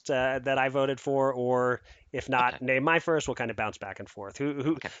list that I voted for, or if not, name my first. We'll kind of bounce back and forth.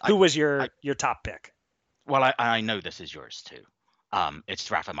 Who was your top pick? Well, I know this is yours too.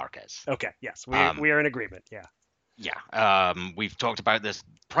 It's Rafa Marquez. Okay. Yes, we are in agreement. Yeah. Yeah, we've talked about this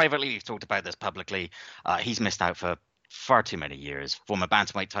privately. We've talked about this publicly. He's missed out for far too many years. Former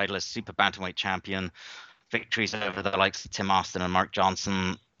bantamweight titleist, super bantamweight champion, victories over the likes of Tim Austin and Mark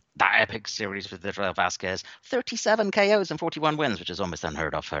Johnson. That epic series with Israel Vasquez, 37 KOs and 41 wins, which is almost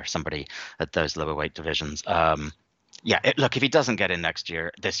unheard of for somebody at those lower weight divisions. Look, if he doesn't get in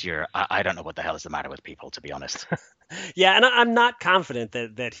this year, I don't know what the hell is the matter with people, to be honest. Yeah, and I'm not confident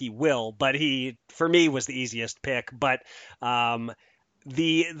that he will, but he, for me, was the easiest pick. But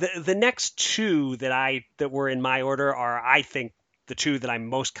the next two that were in my order are, I think, the two that I'm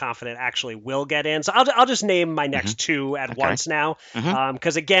most confident actually will get in. So I'll just name my next two at once now,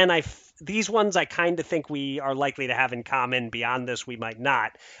 because again, these ones I kind of think we are likely to have in common. Beyond this, we might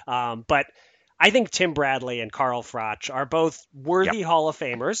not. But I think Tim Bradley and Carl Froch are both worthy Hall of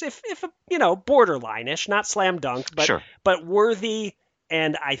Famers, if borderline-ish, not slam dunk, but worthy,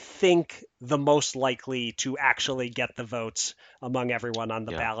 and I think the most likely to actually get the votes among everyone on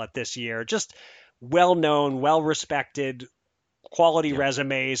the ballot this year. Just well-known, well-respected, quality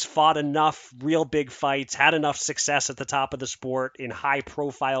resumes, fought enough real big fights, had enough success at the top of the sport in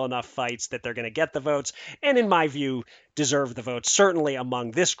high-profile enough fights that they're going to get the votes, and in my view, deserve the votes. Certainly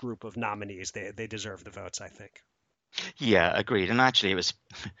among this group of nominees, they deserve the votes, I think. Yeah, agreed. And actually, it was,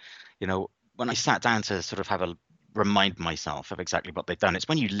 when I sat down to sort of remind myself of exactly what they've done, it's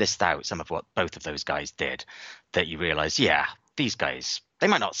when you list out some of what both of those guys did that you realize, these guys, they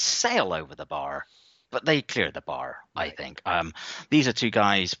might not sail over the bar, but they cleared the bar, I think. These are two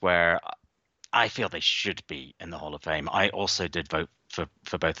guys where I feel they should be in the Hall of Fame. I also did vote for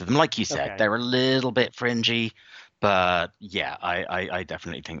both of them. Like you said, they're a little bit fringy, but I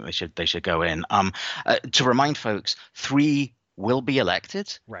definitely think they should go in. To remind folks, 3 will be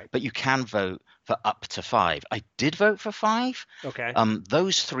elected, but you can vote for up to 5. I did vote for 5. Okay.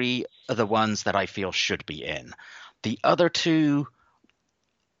 Those 3 are the ones that I feel should be in. The other 2,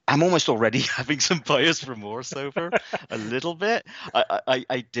 I'm almost already having some bias remorse over a little bit.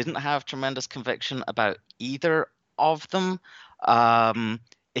 I didn't have tremendous conviction about either of them.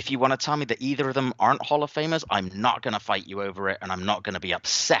 If you want to tell me that either of them aren't Hall of Famers, I'm not going to fight you over it, and I'm not going to be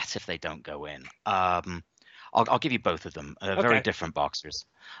upset if they don't go in. I'll give you both of them. Very different boxers.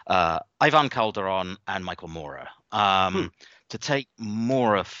 Ivan Calderon and Michael Moorer. To take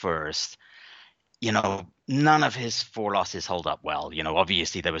Moorer first, none of his 4 losses hold up well.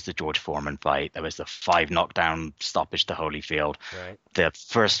 Obviously there was the George Foreman fight. There was the 5 knockdown stoppage to Holyfield. Right. The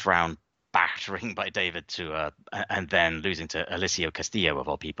first round battering by David to and then losing to Alicio Castillo, of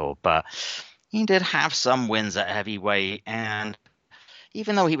all people. But he did have some wins at heavyweight, and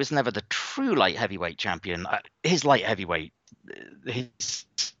even though he was never the true light heavyweight champion, his light heavyweight, his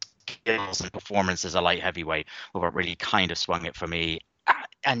skills and performance as a light heavyweight were what really kind of swung it for me.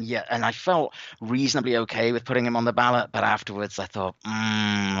 And I felt reasonably okay with putting him on the ballot, but afterwards I thought,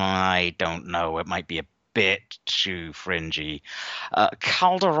 I don't know, it might be a bit too fringy.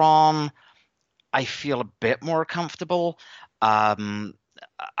 Calderon, I feel a bit more comfortable. I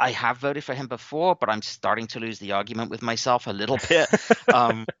have voted for him before, but I'm starting to lose the argument with myself a little bit.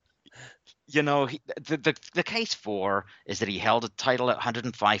 The case for is that he held a title at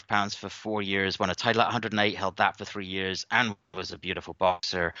 105 pounds for 4 years, won a title at 108, held that for 3 years, and was a beautiful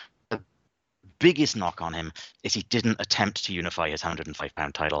boxer. The biggest knock on him is he didn't attempt to unify his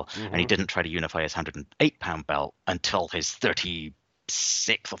 105-pound title, and he didn't try to unify his 108-pound belt until his 36th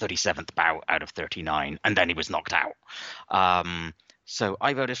or 37th bout out of 39, and then he was knocked out. So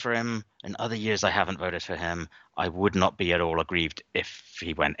I voted for him. In other years, I haven't voted for him. I would not be at all aggrieved if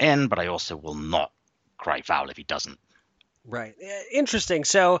he went in, but I also will not cry foul if he doesn't. Right. Interesting.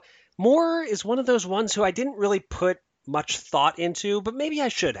 So Moore is one of those ones who I didn't really put much thought into, but maybe I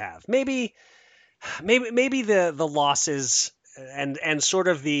should have. Maybe the losses and sort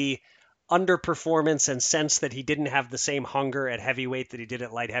of the underperformance and sense that he didn't have the same hunger at heavyweight that he did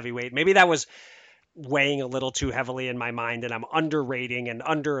at light heavyweight. Maybe that was weighing a little too heavily in my mind, and I'm underrating and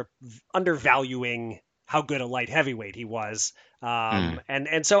undervaluing how good a light heavyweight he was.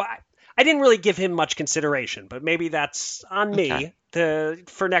 And so I didn't really give him much consideration, but maybe that's on me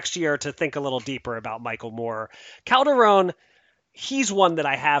for next year to think a little deeper about Michael Moorer. Calderon, he's one that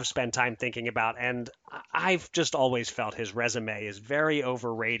I have spent time thinking about, and I've just always felt his resume is very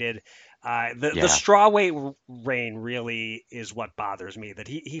overrated. The strawweight reign really is what bothers me, that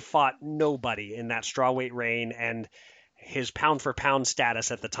he fought nobody in that strawweight reign, and his pound-for-pound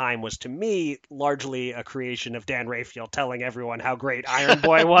status at the time was, to me, largely a creation of Dan Rafael telling everyone how great Iron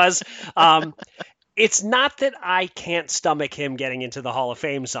Boy was. It's not that I can't stomach him getting into the Hall of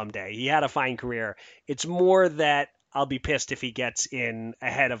Fame someday. He had a fine career. It's more that I'll be pissed if he gets in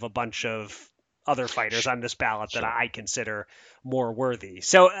ahead of a bunch of other fighters on this ballot that I consider more worthy.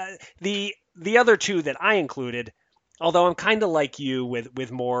 So the other two that I included, although I'm kind of like you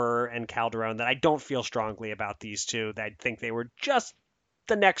with Moore and Calderon, that I don't feel strongly about these two, that I think they were just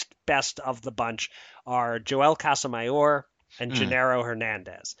the next best of the bunch, are Joel Casamayor and Gennaro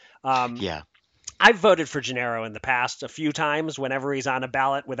Hernandez. I've voted for Gennaro in the past a few times. Whenever he's on a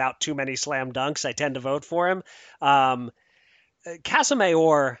ballot without too many slam dunks, I tend to vote for him.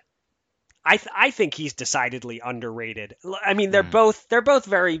 Casamayor, I think he's decidedly underrated. I mean, they're both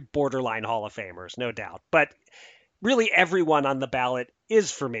very borderline Hall of Famers, no doubt. But really, everyone on the ballot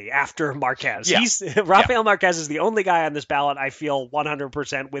is for me after Marquez. Rafael Marquez is the only guy on this ballot I feel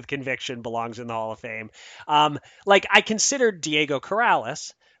 100% with conviction belongs in the Hall of Fame. I considered Diego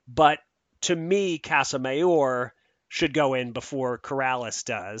Corrales, but to me, Casamayor should go in before Corrales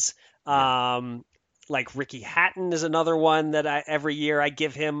does. Ricky Hatton is another one that every year I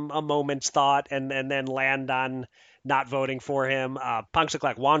give him a moment's thought and then land on not voting for him.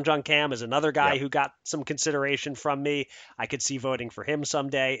 Pangsaklak Wanjongkam is another guy who got some consideration from me. I could see voting for him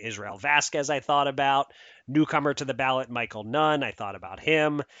someday. Israel Vasquez I thought about. Newcomer to the ballot, Michael Nunn, I thought about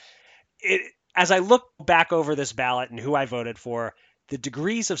him. As I look back over this ballot and who I voted for, the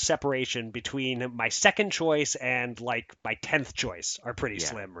degrees of separation between my second choice and my 10th choice are pretty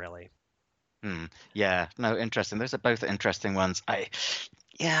slim, really. Yeah, no, interesting. Those are both interesting ones. I'm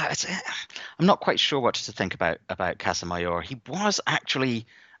not quite sure what to think about Casamayor. He was actually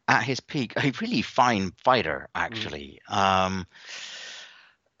at his peak a really fine fighter, actually. I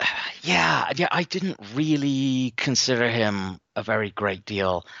didn't really consider him a very great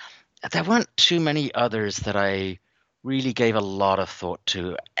deal. There weren't too many others that I really gave a lot of thought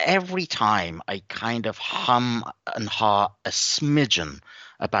to. Every time I kind of hum and haw a smidgen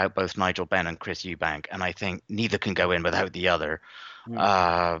about both Nigel Benn and Chris Eubank, and I think neither can go in without the other.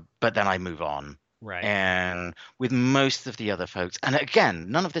 But then I move on. Right. And with most of the other folks, and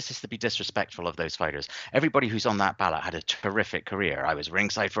again, none of this is to be disrespectful of those fighters. Everybody who's on that ballot had a terrific career. I was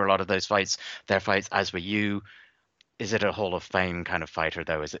ringside for a lot of those fights, their fights, as were you. Is it a Hall of Fame kind of fighter,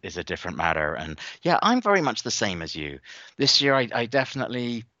 though, is a different matter. And yeah, I'm very much the same as you. This year, I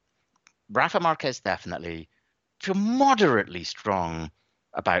definitely, Rafa Marquez definitely, feel moderately strong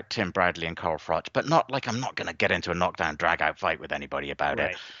about Tim Bradley and Carl Froch, but not like I'm not going to get into a knockdown, drag-out fight with anybody about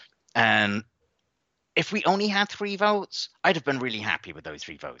it. And if we only had 3 votes, I'd have been really happy with those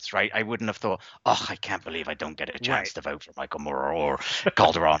 3 votes, right? I wouldn't have thought, I can't believe I don't get a chance to vote for Michael Moore or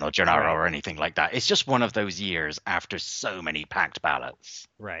Calderon or Gennaro or anything like that. It's just one of those years after so many packed ballots.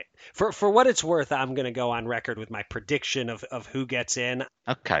 Right. For what it's worth, I'm going to go on record with my prediction of who gets in.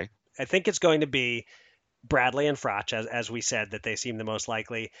 Okay. I think it's going to be Bradley and Froch, as we said, that they seem the most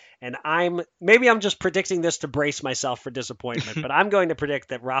likely. And I'm just predicting this to brace myself for disappointment, but I'm going to predict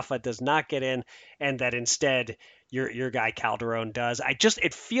that Rafa does not get in and that instead your guy Calderon does.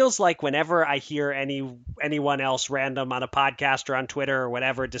 It feels like whenever I hear anyone else random on a podcast or on Twitter or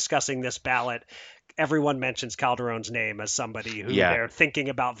whatever discussing this ballot, everyone mentions Calderon's name as somebody who they're thinking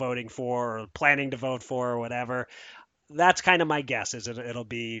about voting for or planning to vote for or whatever. That's kind of my guess, is it'll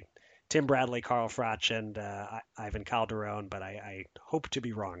be Tim Bradley, Carl Froch, and Ivan Calderon, but I hope to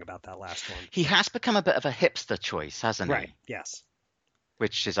be wrong about that last one. He has become a bit of a hipster choice, hasn't he? Right, yes.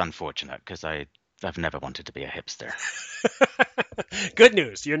 Which is unfortunate, because I've never wanted to be a hipster. Good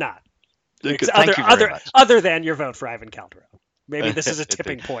news, you're not. Thank you very much. Other than your vote for Ivan Calderon. Maybe this is a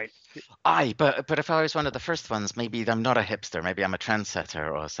tipping point. But if I was one of the first ones, maybe I'm not a hipster. Maybe I'm a trendsetter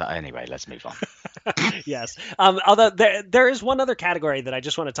or so. Anyway, let's move on. Yes. Although there is one other category that I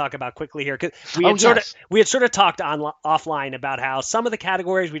just want to talk about quickly here, because we had sort of talked offline about how some of the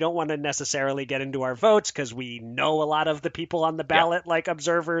categories we don't want to necessarily get into our votes because we know a lot of the people on the ballot, like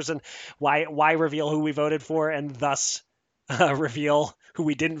observers, and why reveal who we voted for and thus reveal who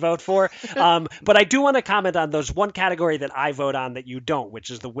we didn't vote for. But I do want to comment on those one category that I vote on that you don't, which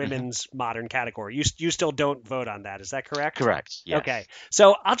is the women's modern category. You still don't vote on that. Is that correct? Correct. Yes. Okay.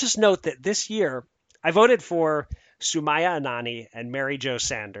 So I'll just note that this year I voted for Sumaya Anani and Mary Jo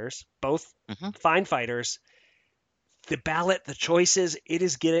Sanders, both fine fighters. The ballot, the choices, it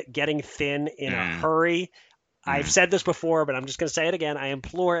is getting thin in a hurry. I've said this before, but I'm just going to say it again. I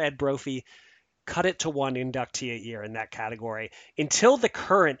implore Ed Brophy, cut it to one inductee a year in that category until the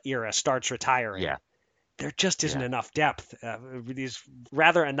current era starts retiring. Yeah. there just isn't enough depth. These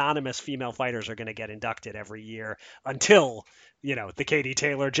rather anonymous female fighters are going to get inducted every year until, the Katie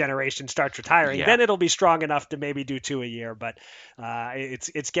Taylor generation starts retiring. Yeah. Then it'll be strong enough to maybe do 2 a year, but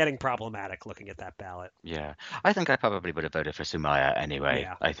it's getting problematic looking at that ballot. Yeah, I think I probably would have voted for Sumaya anyway.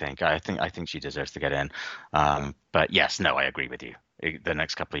 Yeah. I think she deserves to get in. But yes, no, I agree with you. The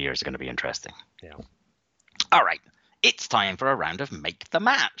next couple of years are going to be interesting. Yeah. All right. It's time for a round of Make the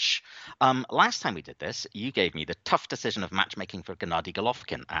Match. Last time we did this, you gave me the tough decision of matchmaking for Gennady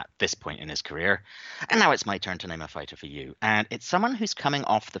Golovkin at this point in his career. And now it's my turn to name a fighter for you. And it's someone who's coming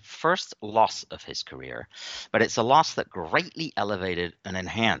off the first loss of his career, but it's a loss that greatly elevated and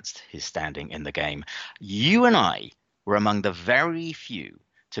enhanced his standing in the game. You and I were among the very few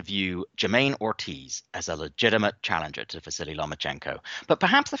to view Jamaine Ortiz as a legitimate challenger to Vasily Lomachenko. But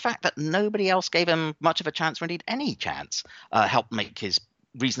perhaps the fact that nobody else gave him much of a chance, or indeed any chance, helped make his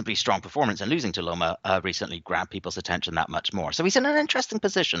reasonably strong performance, and losing to Loma recently grabbed people's attention that much more. So he's in an interesting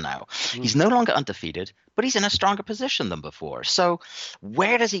position now. He's no longer undefeated, but he's in a stronger position than before. So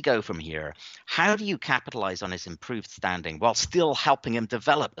where does he go from here? How do you capitalize on his improved standing while still helping him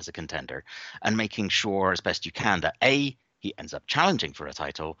develop as a contender and making sure as best you can that A, he ends up challenging for a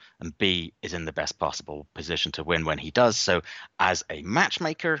title, and B, is in the best possible position to win when he does? So as a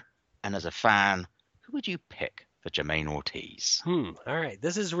matchmaker and as a fan, who would you pick for Jamaine Ortiz? All right.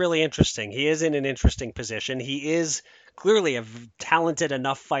 This is really interesting. He is in an interesting position. He is clearly a talented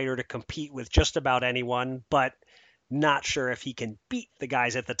enough fighter to compete with just about anyone, but not sure if he can beat the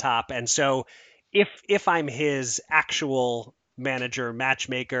guys at the top. And so if I'm his actual manager,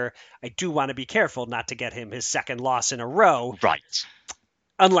 matchmaker, I do want to be careful not to get him his second loss in a row. Right.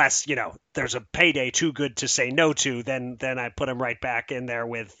 Unless, there's a payday too good to say no to, then I put him right back in there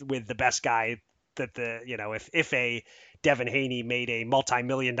with the best guy that if a Devin Haney made a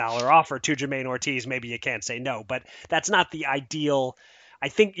multi-million-dollar offer to Jamaine Ortiz, maybe you can't say no, but that's not the ideal. I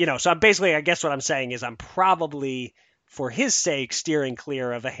think, so I'm basically, I guess what I'm saying is I'm probably, for his sake, steering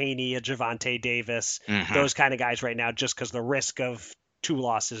clear of a Haney, a Gervonta Davis, those kind of guys right now, just because the risk of 2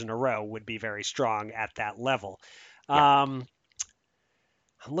 losses in a row would be very strong at that level. Yeah.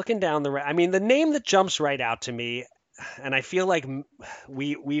 I'm looking down the name that jumps right out to me, and I feel like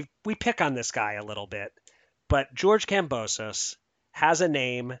we pick on this guy a little bit, but George Kambosos has a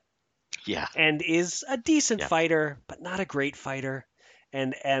name, and is a decent fighter, but not a great fighter,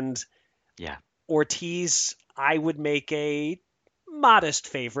 and Ortiz, I would make a modest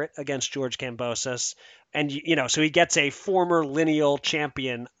favorite against George Kambosos. And, so he gets a former lineal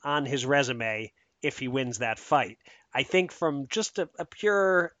champion on his resume if he wins that fight. I think from just a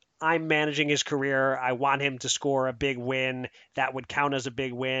pure, I'm managing his career, I want him to score a big win, that would count as a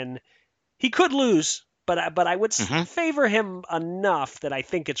big win. He could lose, but I would favor him enough that I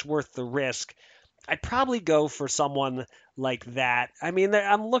think it's worth the risk. I'd probably go for someone like that.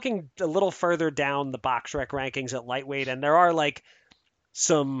 I'm looking a little further down the BoxRec rankings at lightweight, and there are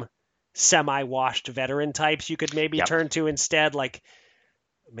some semi-washed veteran types you could maybe turn to instead, like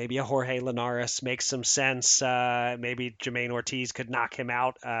maybe a Jorge Linares makes some sense. Maybe Jamaine Ortiz could knock him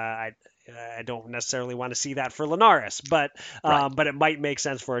out. I don't necessarily want to see that for Linares, but it might make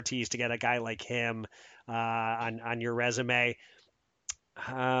sense for Ortiz to get a guy like him on your resume.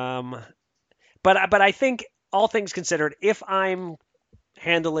 But I think, all things considered, if I'm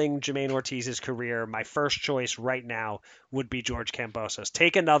handling Jamaine Ortiz's career, my first choice right now would be George Kambosos.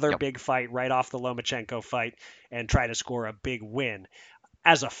 Take another big fight right off the Lomachenko fight and try to score a big win.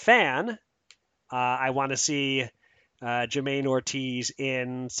 As a fan, I want to see Jamaine Ortiz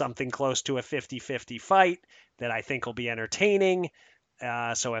in something close to a 50-50 fight that I think will be entertaining.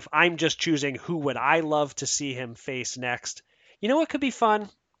 So if I'm just choosing who would I love to see him face next, what could be fun?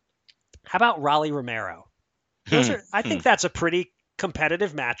 How about Rolly Romero? I think that's a pretty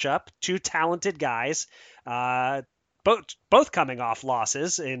competitive matchup. 2 talented guys, both coming off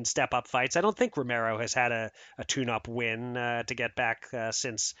losses in step-up fights. I don't think Romero has had a tune-up win to get back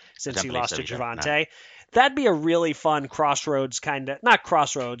since he lost to Gervonta. No. That'd be a really fun crossroads not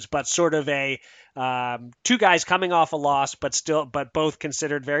crossroads, but sort of a 2 guys coming off a loss, but both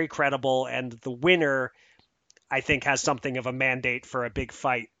considered very credible, and the winner, I think, has something of a mandate for a big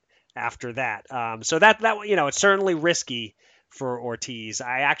fight after that. So that it's certainly risky for Ortiz.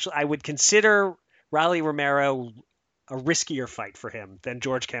 I would consider Rolly Romero a riskier fight for him than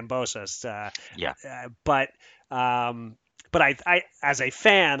George Kambosos. But I as a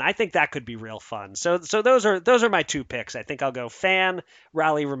fan, I think that could be real fun. So those are my 2 picks. I think I'll go fan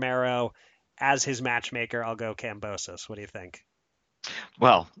Rolly Romero. As his matchmaker, I'll go Kambosos. What do you think?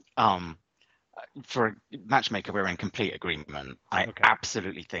 Well, for Matchmaker, we're in complete agreement. I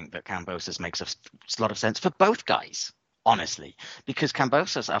absolutely think that Kambosos makes a lot of sense for both guys, honestly, because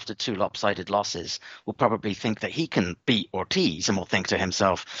Kambosos, after 2 lopsided losses, will probably think that he can beat Ortiz and will think to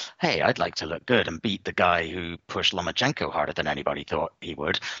himself, hey, I'd like to look good and beat the guy who pushed Lomachenko harder than anybody thought he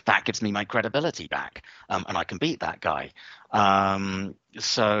would. That gives me my credibility back, and I can beat that guy.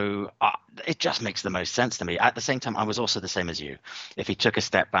 So it just makes the most sense to me. At the same time, I was also the same as you. If he took a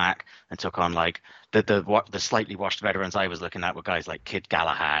step back and took on like the slightly washed veterans I was looking at were guys like Kid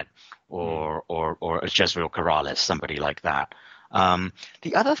Galahad or Jezreel Corrales, somebody like that.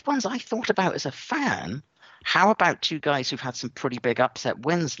 The other ones I thought about as a fan, how about 2 guys who've had some pretty big upset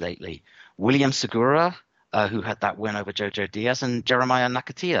wins lately? William Segura, who had that win over Jojo Diaz, and Jeremiah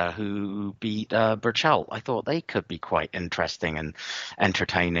Nakathila, who beat Burchell. I thought they could be quite interesting and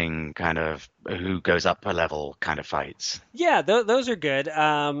entertaining, kind of who goes up a level kind of fights. Yeah, those are good.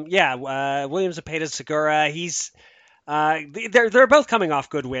 William Zepeda Segura, he's they're both coming off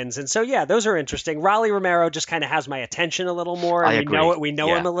good wins, and so yeah, those are interesting. Rolly Romero just kind of has my attention a little more, and we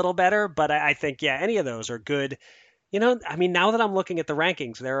know him a little better. But I think any of those are good. I mean, now that I'm looking at the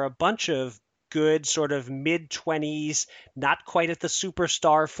rankings, there are a bunch of good sort of mid-20s, not quite at the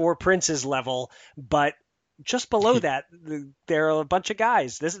superstar Four Princes level, but just below that, there are a bunch of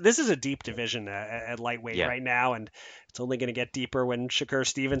guys. This is a deep division at lightweight right now, and it's only going to get deeper when Shakur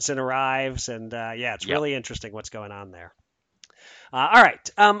Stevenson arrives. And it's really interesting what's going on there. All right,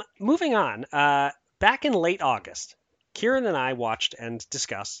 moving on. Back in late August, Kieran and I watched and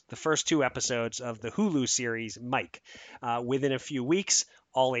discussed the first 2 episodes of the Hulu series Mike. Within a few weeks,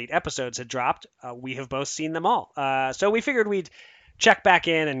 all 8 episodes had dropped. We have both seen them all. So we figured we'd check back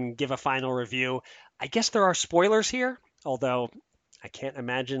in and give a final review. I guess there are spoilers here, although I can't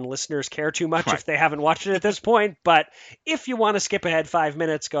imagine listeners care too much if they haven't watched it at this point. But if you want to skip ahead 5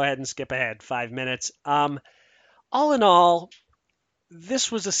 minutes, go ahead and skip ahead 5 minutes. All in all,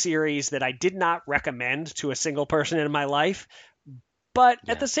 this was a series that I did not recommend to a single person in my life. But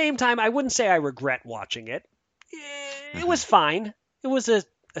at the same time, I wouldn't say I regret watching it. It was fine. It was a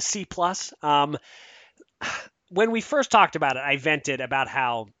C+. When we first talked about it, I vented about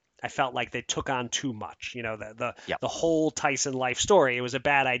how I felt like they took on too much. The whole Tyson life story. It was a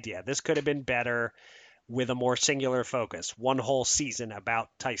bad idea. This could have been better with a more singular focus. One whole season about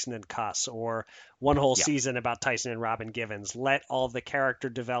Tyson and Cuss, or one whole season about Tyson and Robin Givens. Let all the character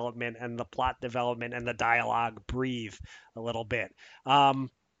development and the plot development and the dialogue breathe a little bit.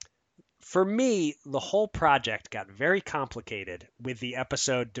 For me, the whole project got very complicated with the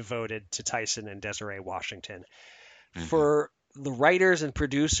episode devoted to Tyson and Desiree Washington. For the writers and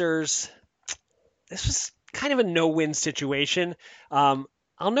producers, this was kind of a no-win situation. I'll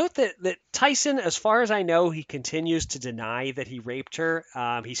note that Tyson, as far as I know, he continues to deny that he raped her.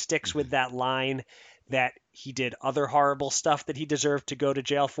 He sticks with that line that he did other horrible stuff that he deserved to go to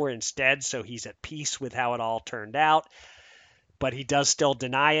jail for instead, so he's at peace with how it all turned out. But he does still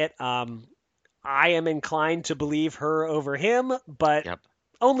deny it. I am inclined to believe her over him, but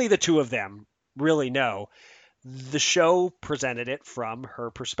only the 2 of them really know. The show presented it from her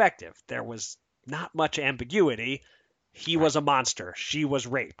perspective. There was not much ambiguity. He was a monster. She was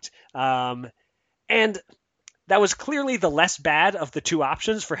raped. And that was clearly the less bad of the 2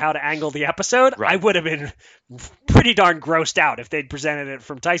 options for how to angle the episode. I would have been pretty darn grossed out if they'd presented it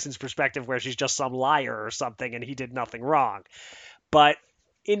from Tyson's perspective, where she's just some liar or something and he did nothing wrong. But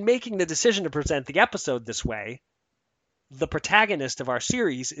in making the decision to present the episode this way, the protagonist of our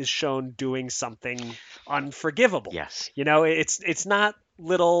series is shown doing something unforgivable. Yes. It's not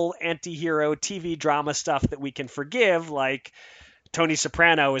little anti-hero TV drama stuff that we can forgive, like Tony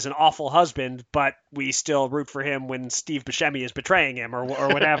Soprano is an awful husband, but we still root for him when Steve Buscemi is betraying him or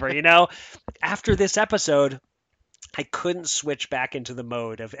whatever, After this episode, I couldn't switch back into the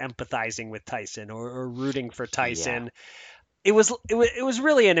mode of empathizing with Tyson or rooting for Tyson. It was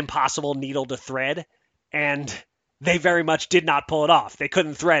really an impossible needle to thread, and they very much did not pull it off. They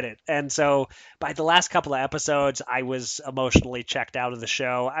couldn't thread it. And so by the last couple of episodes, I was emotionally checked out of the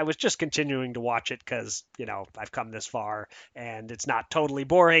show. I was just continuing to watch it because, I've come this far and it's not totally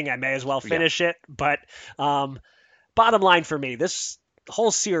boring. I may as well finish it. But bottom line for me, this whole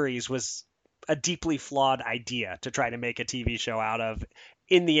series was a deeply flawed idea to try to make a TV show out of.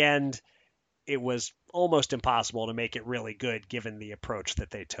 In the end, it was almost impossible to make it really good given the approach that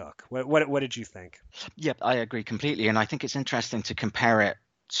they took. What did you think? Yep, I agree completely. And I think it's interesting to compare it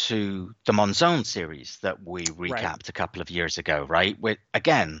to the Monzon series that we recapped a couple of years ago, right? With,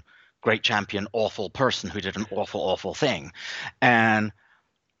 again, great champion, awful person who did an awful, awful thing. And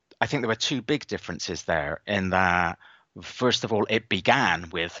I think there were 2 big differences there in that First of all, it began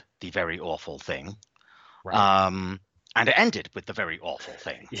with the very awful thing. Right. And it ended with the very awful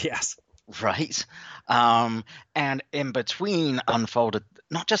thing. Yes. Right. And in between unfolded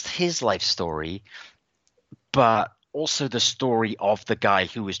not just his life story, but also the story of the guy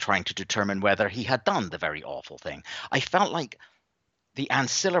who was trying to determine whether he had done the very awful thing. I felt like the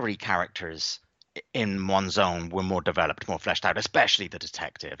ancillary characters in One's Own were more developed, more fleshed out, especially the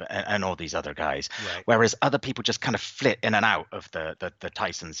detective and all these other guys. Right. Whereas other people just kind of flit in and out of the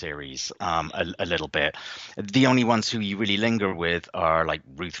Tyson series a little bit. The only ones who you really linger with are like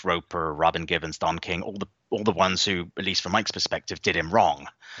Ruth Roper, Robin Givens, Don King, all the ones who, at least from Mike's perspective, did him wrong.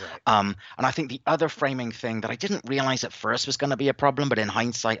 Right. And I think the other framing thing that I didn't realize at first was going to be a problem, but in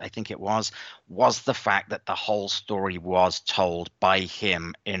hindsight, I think it was the fact that the whole story was told by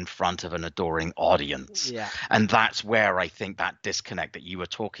him in front of an adoring audience. Yeah. And that's where I think that disconnect that you were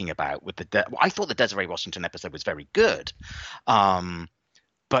talking about with I thought the Desiree Washington episode was very good.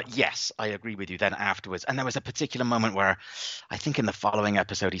 But yes, I agree with you then afterwards. And there was a particular moment where I think in the following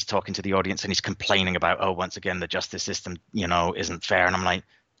episode, he's talking to the audience and he's complaining about, oh, once again, the justice system, isn't fair. And I'm like,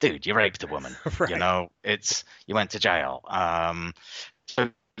 dude, you raped a woman. Right. You went to jail. So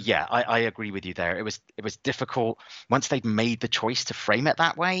yeah, I agree with you there. It was difficult once they'd made the choice to frame it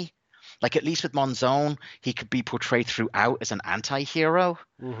that way. Like at least with Monzon, he could be portrayed throughout as an anti-hero.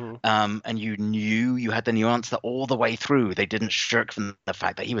 Mm-hmm. And you knew you had the nuance that all the way through, they didn't shirk from the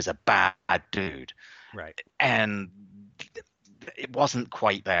fact that he was a bad dude. Right. And it wasn't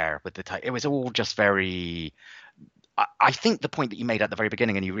quite there with it was all just very... I think the point that you made at the very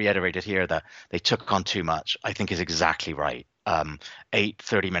beginning, and you reiterated here, that they took on too much, I think is exactly right. 8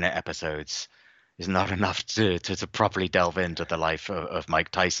 30-minute episodes is not enough to properly delve into the life of Mike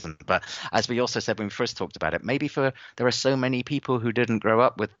Tyson. But as we also said when we first talked about it, maybe there are so many people who didn't grow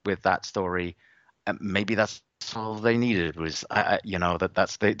up with that story, maybe that's all they needed was,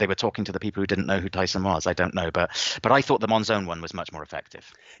 they were talking to the people who didn't know who Tyson was. I don't know, but I thought the Monzon one was much more effective.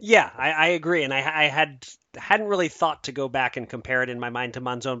 Yeah, I agree, and I hadn't really thought to go back and compare it in my mind to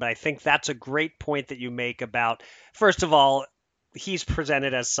Monzon, but I think that's a great point that you make about, first of all, he's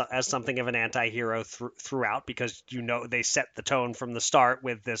presented as something of an anti-hero throughout, because they set the tone from the start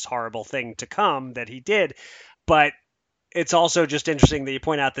with this horrible thing to come that he did. But it's also just interesting that you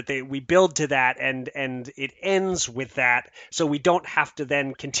point out that we build to that and it ends with that, so we don't have to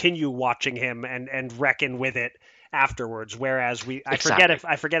then continue watching him and reckon with it afterwards. Whereas I forget if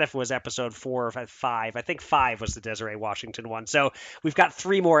it was episode 4 or 5. I think 5 was the Desiree Washington one. So we've got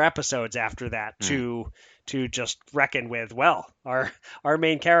 3 more episodes after that to just reckon with. Well, our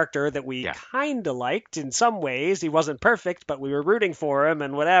main character that we kind of liked in some ways. He wasn't perfect, but we were rooting for him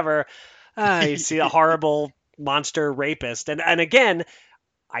and whatever. You see a horrible monster rapist. And again,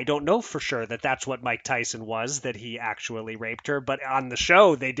 I don't know for sure that that's what Mike Tyson was, that he actually raped her. But on the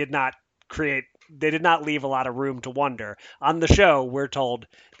show, they did not leave a lot of room to wonder. On the show, we're told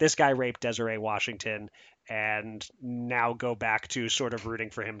this guy raped Desiree Washington, and now go back to sort of rooting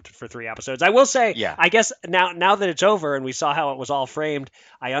for him for 3 episodes. I will say, I guess now that it's over and we saw how it was all framed,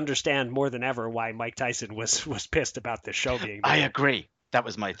 I understand more than ever why Mike Tyson was pissed about this show being made. I agree. That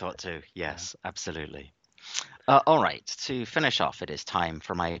was my thought too. Yes, absolutely. All right, to finish off, it is time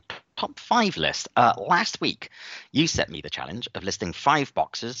for my top 5 list. Last week, you set me the challenge of listing 5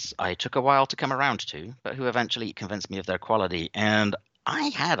 boxes I took a while to come around to, but who eventually convinced me of their quality. And I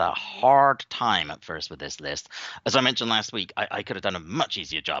had a hard time at first with this list. As I mentioned last week, I could have done a much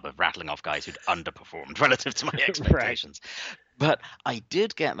easier job of rattling off guys who'd underperformed relative to my expectations. Right. But I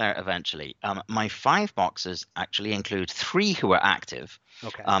did get there eventually. My 5 boxes actually include 3 who are active.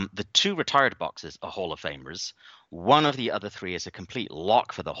 Okay. The 2 retired boxes are Hall of Famers. One of the other 3 is a complete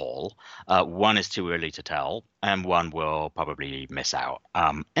lock for the Hall. One is too early to tell, and one will probably miss out.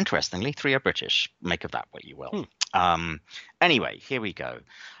 Interestingly, 3 are British. Make of that what you will. Anyway, here we go.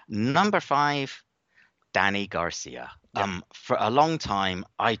 Number 5, Danny Garcia. For a long time,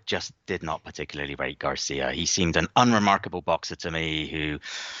 I just did not particularly rate Garcia. He seemed an unremarkable boxer to me who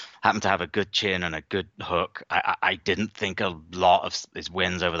happened to have a good chin and a good hook. I didn't think a lot of his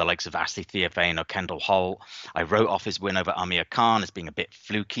wins over the likes of Ashley Theophane or Kendall Holt. I wrote off his win over Amir Khan as being a bit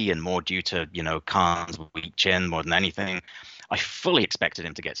fluky and more due to, Khan's weak chin more than anything. I fully expected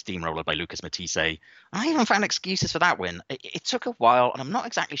him to get steamrolled by Lucas Matisse. I even found excuses for that win. It took a while, and I'm not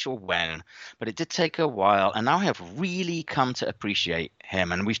exactly sure when, but it did take a while. And now I have really come to appreciate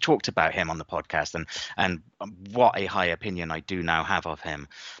him. And we've talked about him on the podcast and what a high opinion I do now have of him.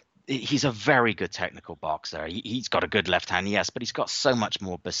 He's a very good technical boxer. He's got a good left hand, yes, but he's got so much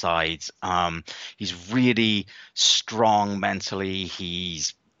more besides. He's really strong mentally.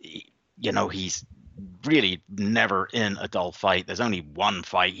 He's really never in a dull fight. There's only one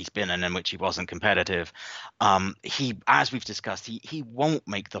fight he's been in which he wasn't competitive. He, as we've discussed, he won't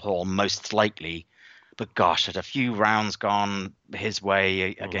make the Hall most likely. But gosh, had a few rounds gone his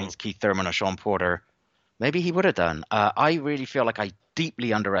way against Keith Thurman or Sean Porter, maybe he would have done. I really feel like I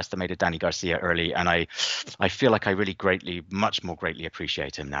deeply underestimated Danny Garcia early, and I feel like I really much more greatly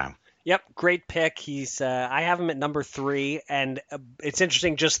appreciate him now. Yep, great pick. He's I have him at number 3, and it's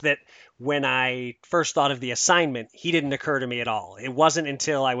interesting just that when I first thought of the assignment, he didn't occur to me at all. It wasn't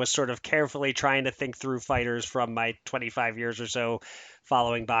until I was sort of carefully trying to think through fighters from my 25 years or so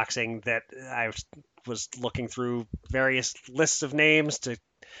following boxing that I was looking through various lists of names to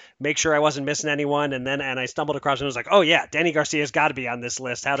make sure I wasn't missing anyone, and I stumbled across him and was like, oh yeah, Danny Garcia's got to be on this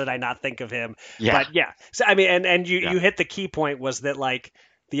list. How did I not think of him? Yeah. But yeah, so I mean, and you hit the key point, was that like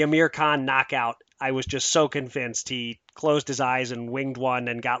the Amir Khan knockout, I was just so convinced he closed his eyes and winged one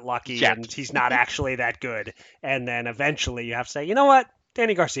and got lucky, and he's not actually that good. And then eventually you have to say, you know what?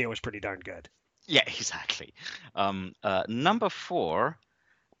 Danny Garcia was pretty darn good. Yeah, exactly. Number 4,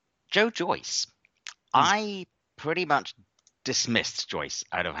 Joe Joyce. I pretty much dismissed Joyce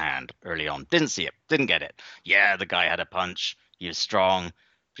out of hand early on. Didn't see it. Didn't get it. Yeah, the guy had a punch. He was strong.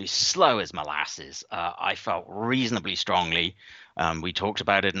 But he's slow as molasses. I felt reasonably strongly. We talked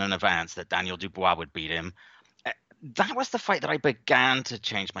about it in advance that Daniel Dubois would beat him. That was the fight that I began to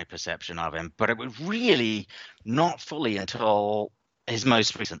change my perception of him, but it was really not fully until his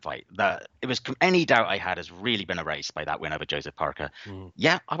most recent fight. It was any doubt I had has really been erased by that win over Joseph Parker.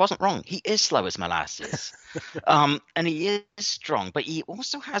 Yeah, I wasn't wrong. He is slow as molasses, and he is strong, but he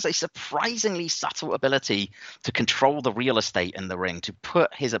also has a surprisingly subtle ability to control the real estate in the ring, to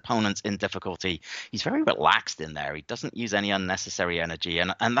put his opponents in difficulty. He's very relaxed in there. He doesn't use any unnecessary energy, and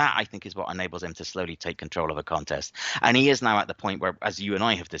that, I think, is what enables him to slowly take control of a contest. And he is now at the point where, as you and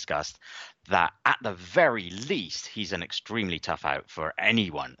I have discussed, that at the very least, he's an extremely tough out for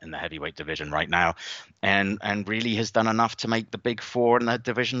anyone in the heavyweight division right now, and really has done enough to make the big 4 in that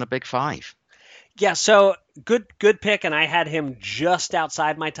division the big 5. Yeah, so good pick, and I had him just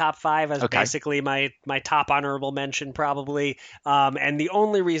outside my top 5 as basically my top honorable mention probably. And the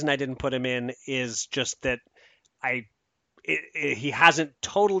only reason I didn't put him in is just that he hasn't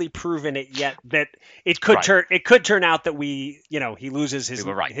totally proven it yet that it could turn out that he loses his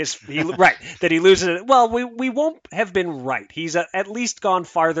that he loses it. Well, we won't have been right. He's at least gone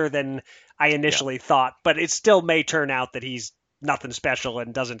farther than I initially thought, but it still may turn out that he's nothing special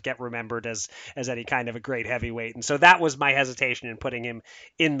and doesn't get remembered as any kind of a great heavyweight. And so that was my hesitation in putting him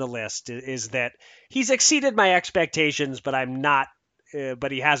in the list, is that he's exceeded my expectations, but I'm not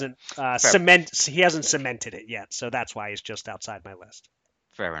but he hasn't cemented it yet, so that's why he's just outside my list.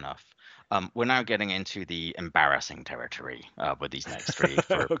 Fair enough. We're now getting into the embarrassing territory with these next 3.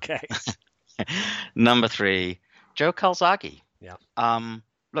 Okay. Number 3, Joe Calzaghe. Yeah.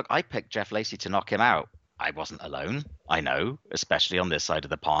 Look, I picked Jeff Lacey to knock him out. I wasn't alone, I know, especially on this side of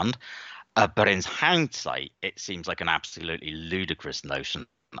the pond. But in hindsight, it seems like an absolutely ludicrous notion.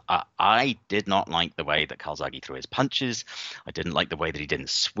 I did not like the way that Calzaghe threw his punches. I didn't like the way that he didn't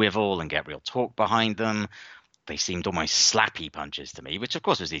swivel and get real torque behind them. They seemed almost slappy punches to me, which of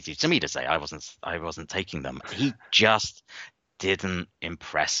course was easy to me to say. I wasn't taking them. He just didn't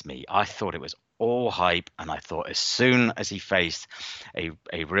impress me. I thought it was all hype, and I thought as soon as he faced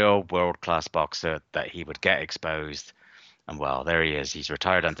a real world-class boxer that he would get exposed. And well, there he is. He's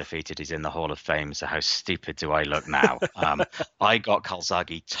retired undefeated. He's in the Hall of Fame. So how stupid do I look now? I got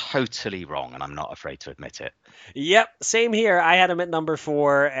Calzaghe totally wrong, and I'm not afraid to admit it. Yep, same here. I had him at number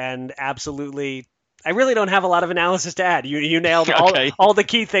 4, and absolutely, I really don't have a lot of analysis to add. You nailed all the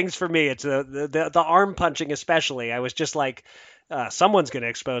key things for me. It's the arm punching especially. I was just like, someone's going to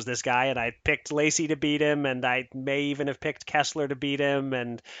expose this guy, and I picked Lacey to beat him, and I may even have picked Kessler to beat him,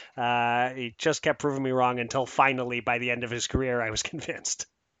 and he just kept proving me wrong until finally, by the end of his career, I was convinced.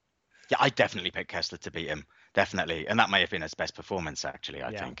 Yeah, I definitely picked Kessler to beat him, definitely, and that may have been his best performance, actually,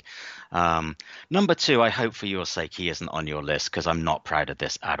 I think. Number 2, I hope for your sake he isn't on your list, because I'm not proud of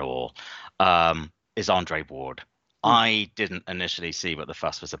this at all, is Andre Ward. I didn't initially see what the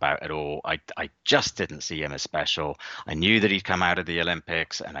fuss was about at all. I just didn't see him as special. I knew that he'd come out of the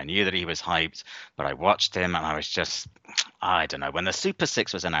Olympics, and I knew that he was hyped, but I watched him and I was just, I don't know. When the Super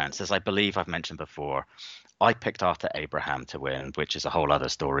 6 was announced, as I believe I've mentioned before, I picked Arthur Abraham to win, which is a whole other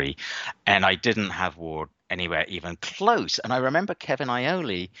story. And I didn't have Ward anywhere even close. And I remember Kevin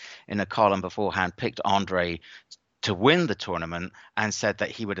Iole in a column beforehand picked Andre to win the tournament and said that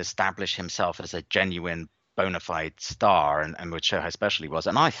he would establish himself as a genuine bona fide star and would show how special he was.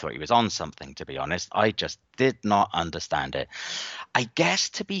 And I thought he was on something, to be honest. I just did not understand it. I guess,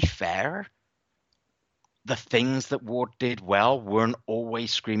 to be fair, the things that Ward did well weren't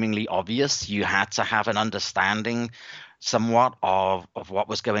always screamingly obvious. You had to have an understanding somewhat of what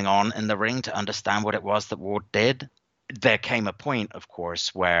was going on in the ring to understand what it was that Ward did. There came a point, of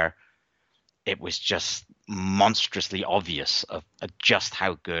course, where it was just monstrously obvious of just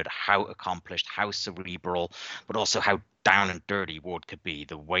how good, how accomplished, how cerebral, but also how down and dirty Ward could be.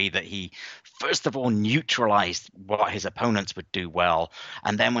 The way that he, first of all, neutralized what his opponents would do well.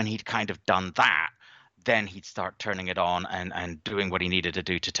 And then when he'd kind of done that, then he'd start turning it on and doing what he needed to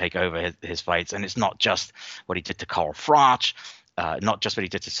do to take over his fights. And it's not just what he did to Carl Froch, not just what he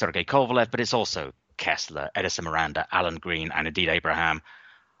did to Sergey Kovalev, but it's also Kessler, Edison Miranda, Alan Green, and indeed Abraham.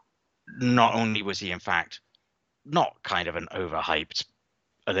 Not only was he, in fact, not kind of an overhyped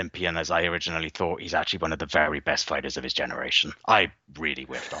Olympian as I originally thought, he's actually one of the very best fighters of his generation. I really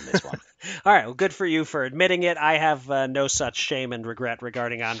whiffed on this one. All right, well, good for you for admitting it. I have no such shame and regret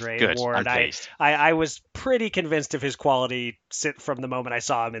regarding Andre Good, Ward. I'm pleased. I was pretty convinced of his quality from the moment I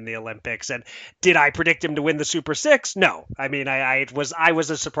saw him in the Olympics. And did I predict him to win the Super Six? No. I mean, I was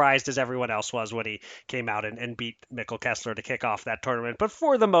as surprised as everyone else was when he came out and beat Mikkel Kessler to kick off that tournament. But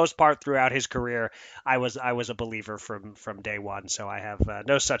for the most part, throughout his career, I was a believer from day one. So I have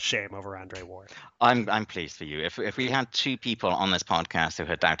no such shame over Andre Ward. I'm pleased for you. If we had two people on this podcast who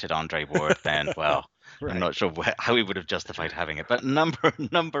had doubted Andre Ward, then well, right. I'm not sure how we would have justified having it. But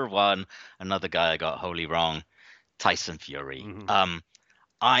number one, another guy I got wholly wrong, Tyson Fury. Mm-hmm.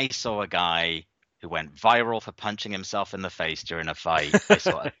 I saw a guy who went viral for punching himself in the face during a fight. I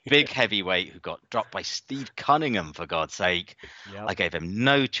saw a big heavyweight who got dropped by Steve Cunningham, for God's sake. Yep. I gave him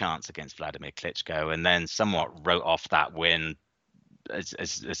no chance against Vladimir Klitschko, and then somewhat wrote off that win as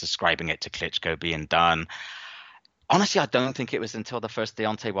ascribing it to Klitschko being done. Honestly, I don't think it was until the first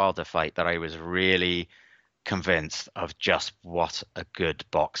Deontay Wilder fight that I was really convinced of just what a good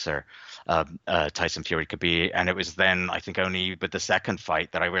boxer Tyson Fury could be. And it was then, I think, only with the second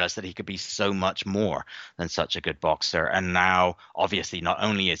fight that I realized that he could be so much more than such a good boxer. And now, obviously, not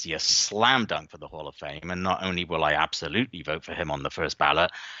only is he a slam dunk for the Hall of Fame, and not only will I absolutely vote for him on the first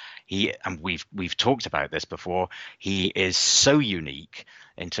ballot, and we've talked about this before, he is so unique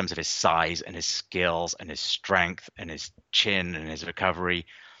in terms of his size and his skills and his strength and his chin and his recovery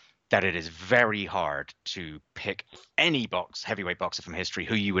that it is very hard to pick any heavyweight boxer from history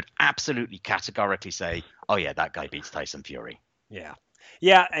who you would absolutely categorically say, oh yeah, that guy beats Tyson Fury. Yeah,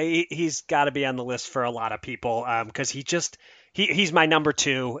 he's got to be on the list for a lot of people because he's my number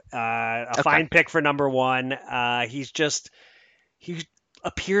two, okay. Fine pick for number one. He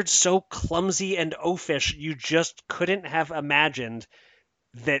appeared so clumsy and oafish, you just couldn't have imagined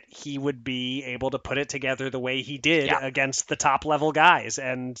that he would be able to put it together the way he did against the top level guys.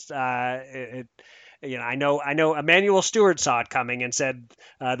 And I know Emmanuel Stewart saw it coming and said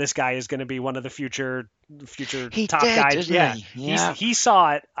this guy is going to be one of the future top guys. Yeah, he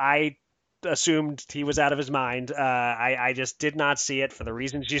saw it. I assumed he was out of his mind. I just did not see it for the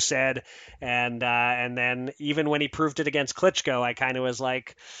reasons you said. And then even when he proved it against Klitschko, I kind of was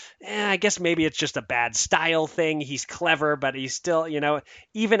like, I guess maybe it's just a bad style thing. He's clever, but he's still,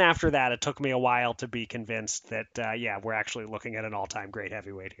 even after that, it took me a while to be convinced that, we're actually looking at an all-time great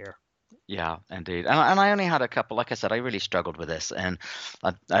heavyweight here. Yeah, indeed. And I only had a couple, like I said, I really struggled with this. And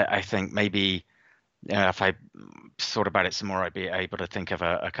I think maybe, if I thought about it some more, I'd be able to think of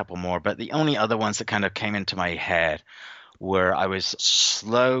a couple more. But the only other ones that kind of came into my head were I was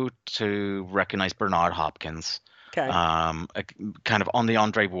slow to recognize Bernard Hopkins. Okay. Kind of on the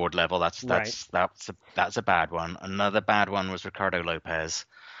Andre Ward level. That's a bad one. Another bad one was Ricardo Lopez.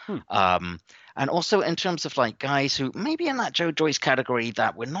 And also in terms of like guys who maybe in that Joe Joyce category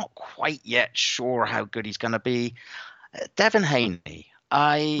that we're not quite yet sure how good he's going to be. Devin Haney.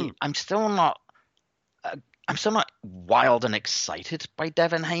 I'm still not wild and excited by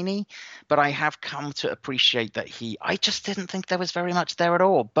Devin Haney, but I have come to appreciate that I just didn't think there was very much there at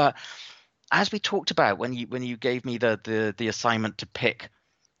all. But as we talked about when you gave me the assignment to pick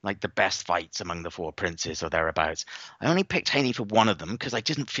like the best fights among the four princes or thereabouts, I only picked Haney for one of them because I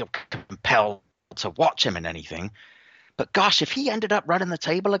didn't feel compelled to watch him in anything. But gosh, if he ended up running the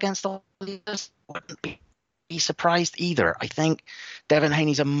table against all these, wouldn't be surprised either. I think Devin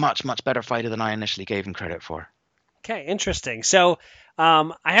Haney's a much, much better fighter than I initially gave him credit for. Okay, interesting. So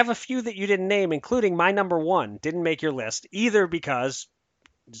I have a few that you didn't name, including my number one didn't make your list, either because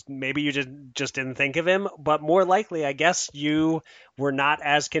maybe you just didn't think of him, but more likely, I guess, you were not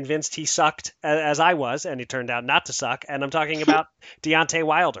as convinced he sucked as I was, and he turned out not to suck. And I'm talking about Deontay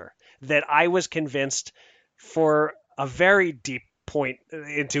Wilder, that I was convinced for a very deep point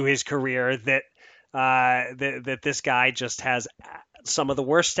into his career that that this guy just has some of the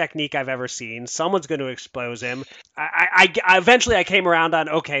worst technique I've ever seen. Someone's going to expose him. I eventually I came around on,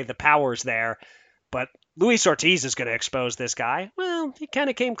 okay, the power's there, but Luis Ortiz is going to expose this guy. Well, he kind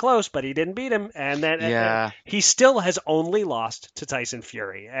of came close, but he didn't beat him. And then and he still has only lost to Tyson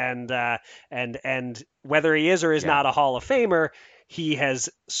Fury. And whether he is or is not a Hall of Famer, he has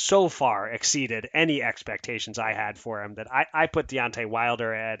so far exceeded any expectations I had for him that I put Deontay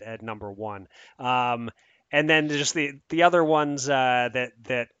Wilder at number 1. And then just the other ones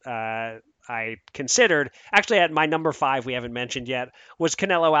that I considered, actually at my number 5, we haven't mentioned yet, was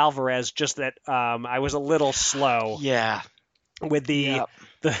Canelo Alvarez. Just that I was a little slow. Yeah. With the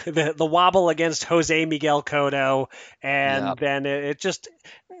wobble against Jose Miguel Cotto, and then it just,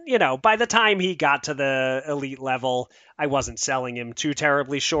 by the time he got to the elite level, I wasn't selling him too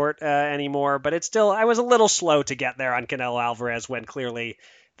terribly short anymore. But it's still, I was a little slow to get there on Canelo Alvarez when clearly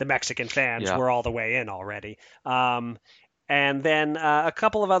the Mexican fans were all the way in already. And then a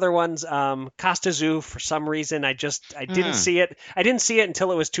couple of other ones, Costa Tszyu, for some reason, I didn't see it. I didn't see it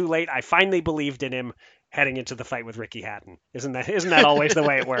until it was too late. I finally believed in him heading into the fight with Ricky Hatton. Isn't that always the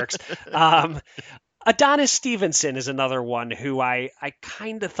way it works? Adonis Stevenson is another one who I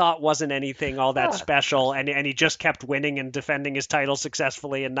kind of thought wasn't anything all that special, and he just kept winning and defending his title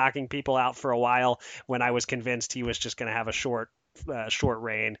successfully and knocking people out for a while when I was convinced he was just going to have a short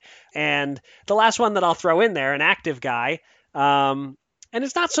reign. And the last one that I'll throw in there, an active guy, and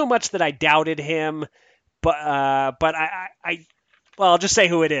it's not so much that I doubted him, but I'll just say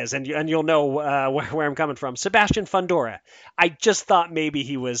who it is, and you'll know where I'm coming from. Sebastian Fundora. I just thought maybe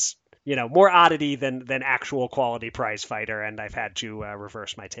he was, more oddity than actual quality prize fighter, and I've had to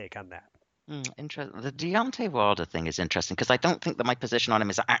reverse my take on that. Interesting. The Deontay Wilder thing is interesting because I don't think that my position on him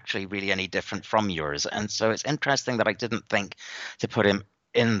is actually really any different from yours, and so it's interesting that I didn't think to put him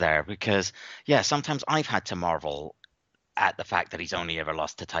in there because, sometimes I've had to marvel at the fact that he's only ever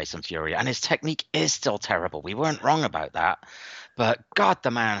lost to Tyson Fury, and his technique is still terrible. We weren't wrong about that, but God,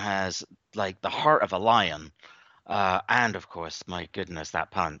 the man has like the heart of a lion, and of course, my goodness,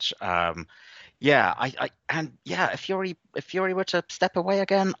 that punch. If Fury were to step away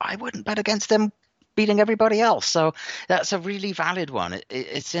again, I wouldn't bet against him beating everybody else. So that's a really valid one.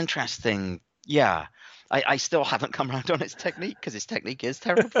 It's interesting. Yeah. I still haven't come around on his technique because his technique is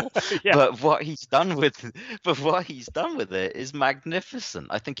terrible. But what he's done with it is magnificent.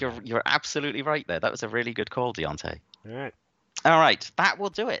 I think you're absolutely right there. That was a really good call, Deontay. All right, that will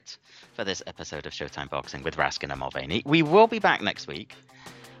do it for this episode of Showtime Boxing with Raskin and Mulvaney. We will be back next week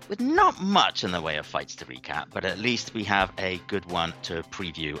with not much in the way of fights to recap, but at least we have a good one to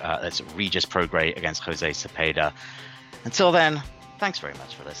preview. That's Regis Prograis against Jose Cepeda. Until then, thanks very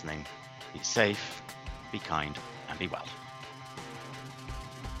much for listening. Be safe, be kind, and be well.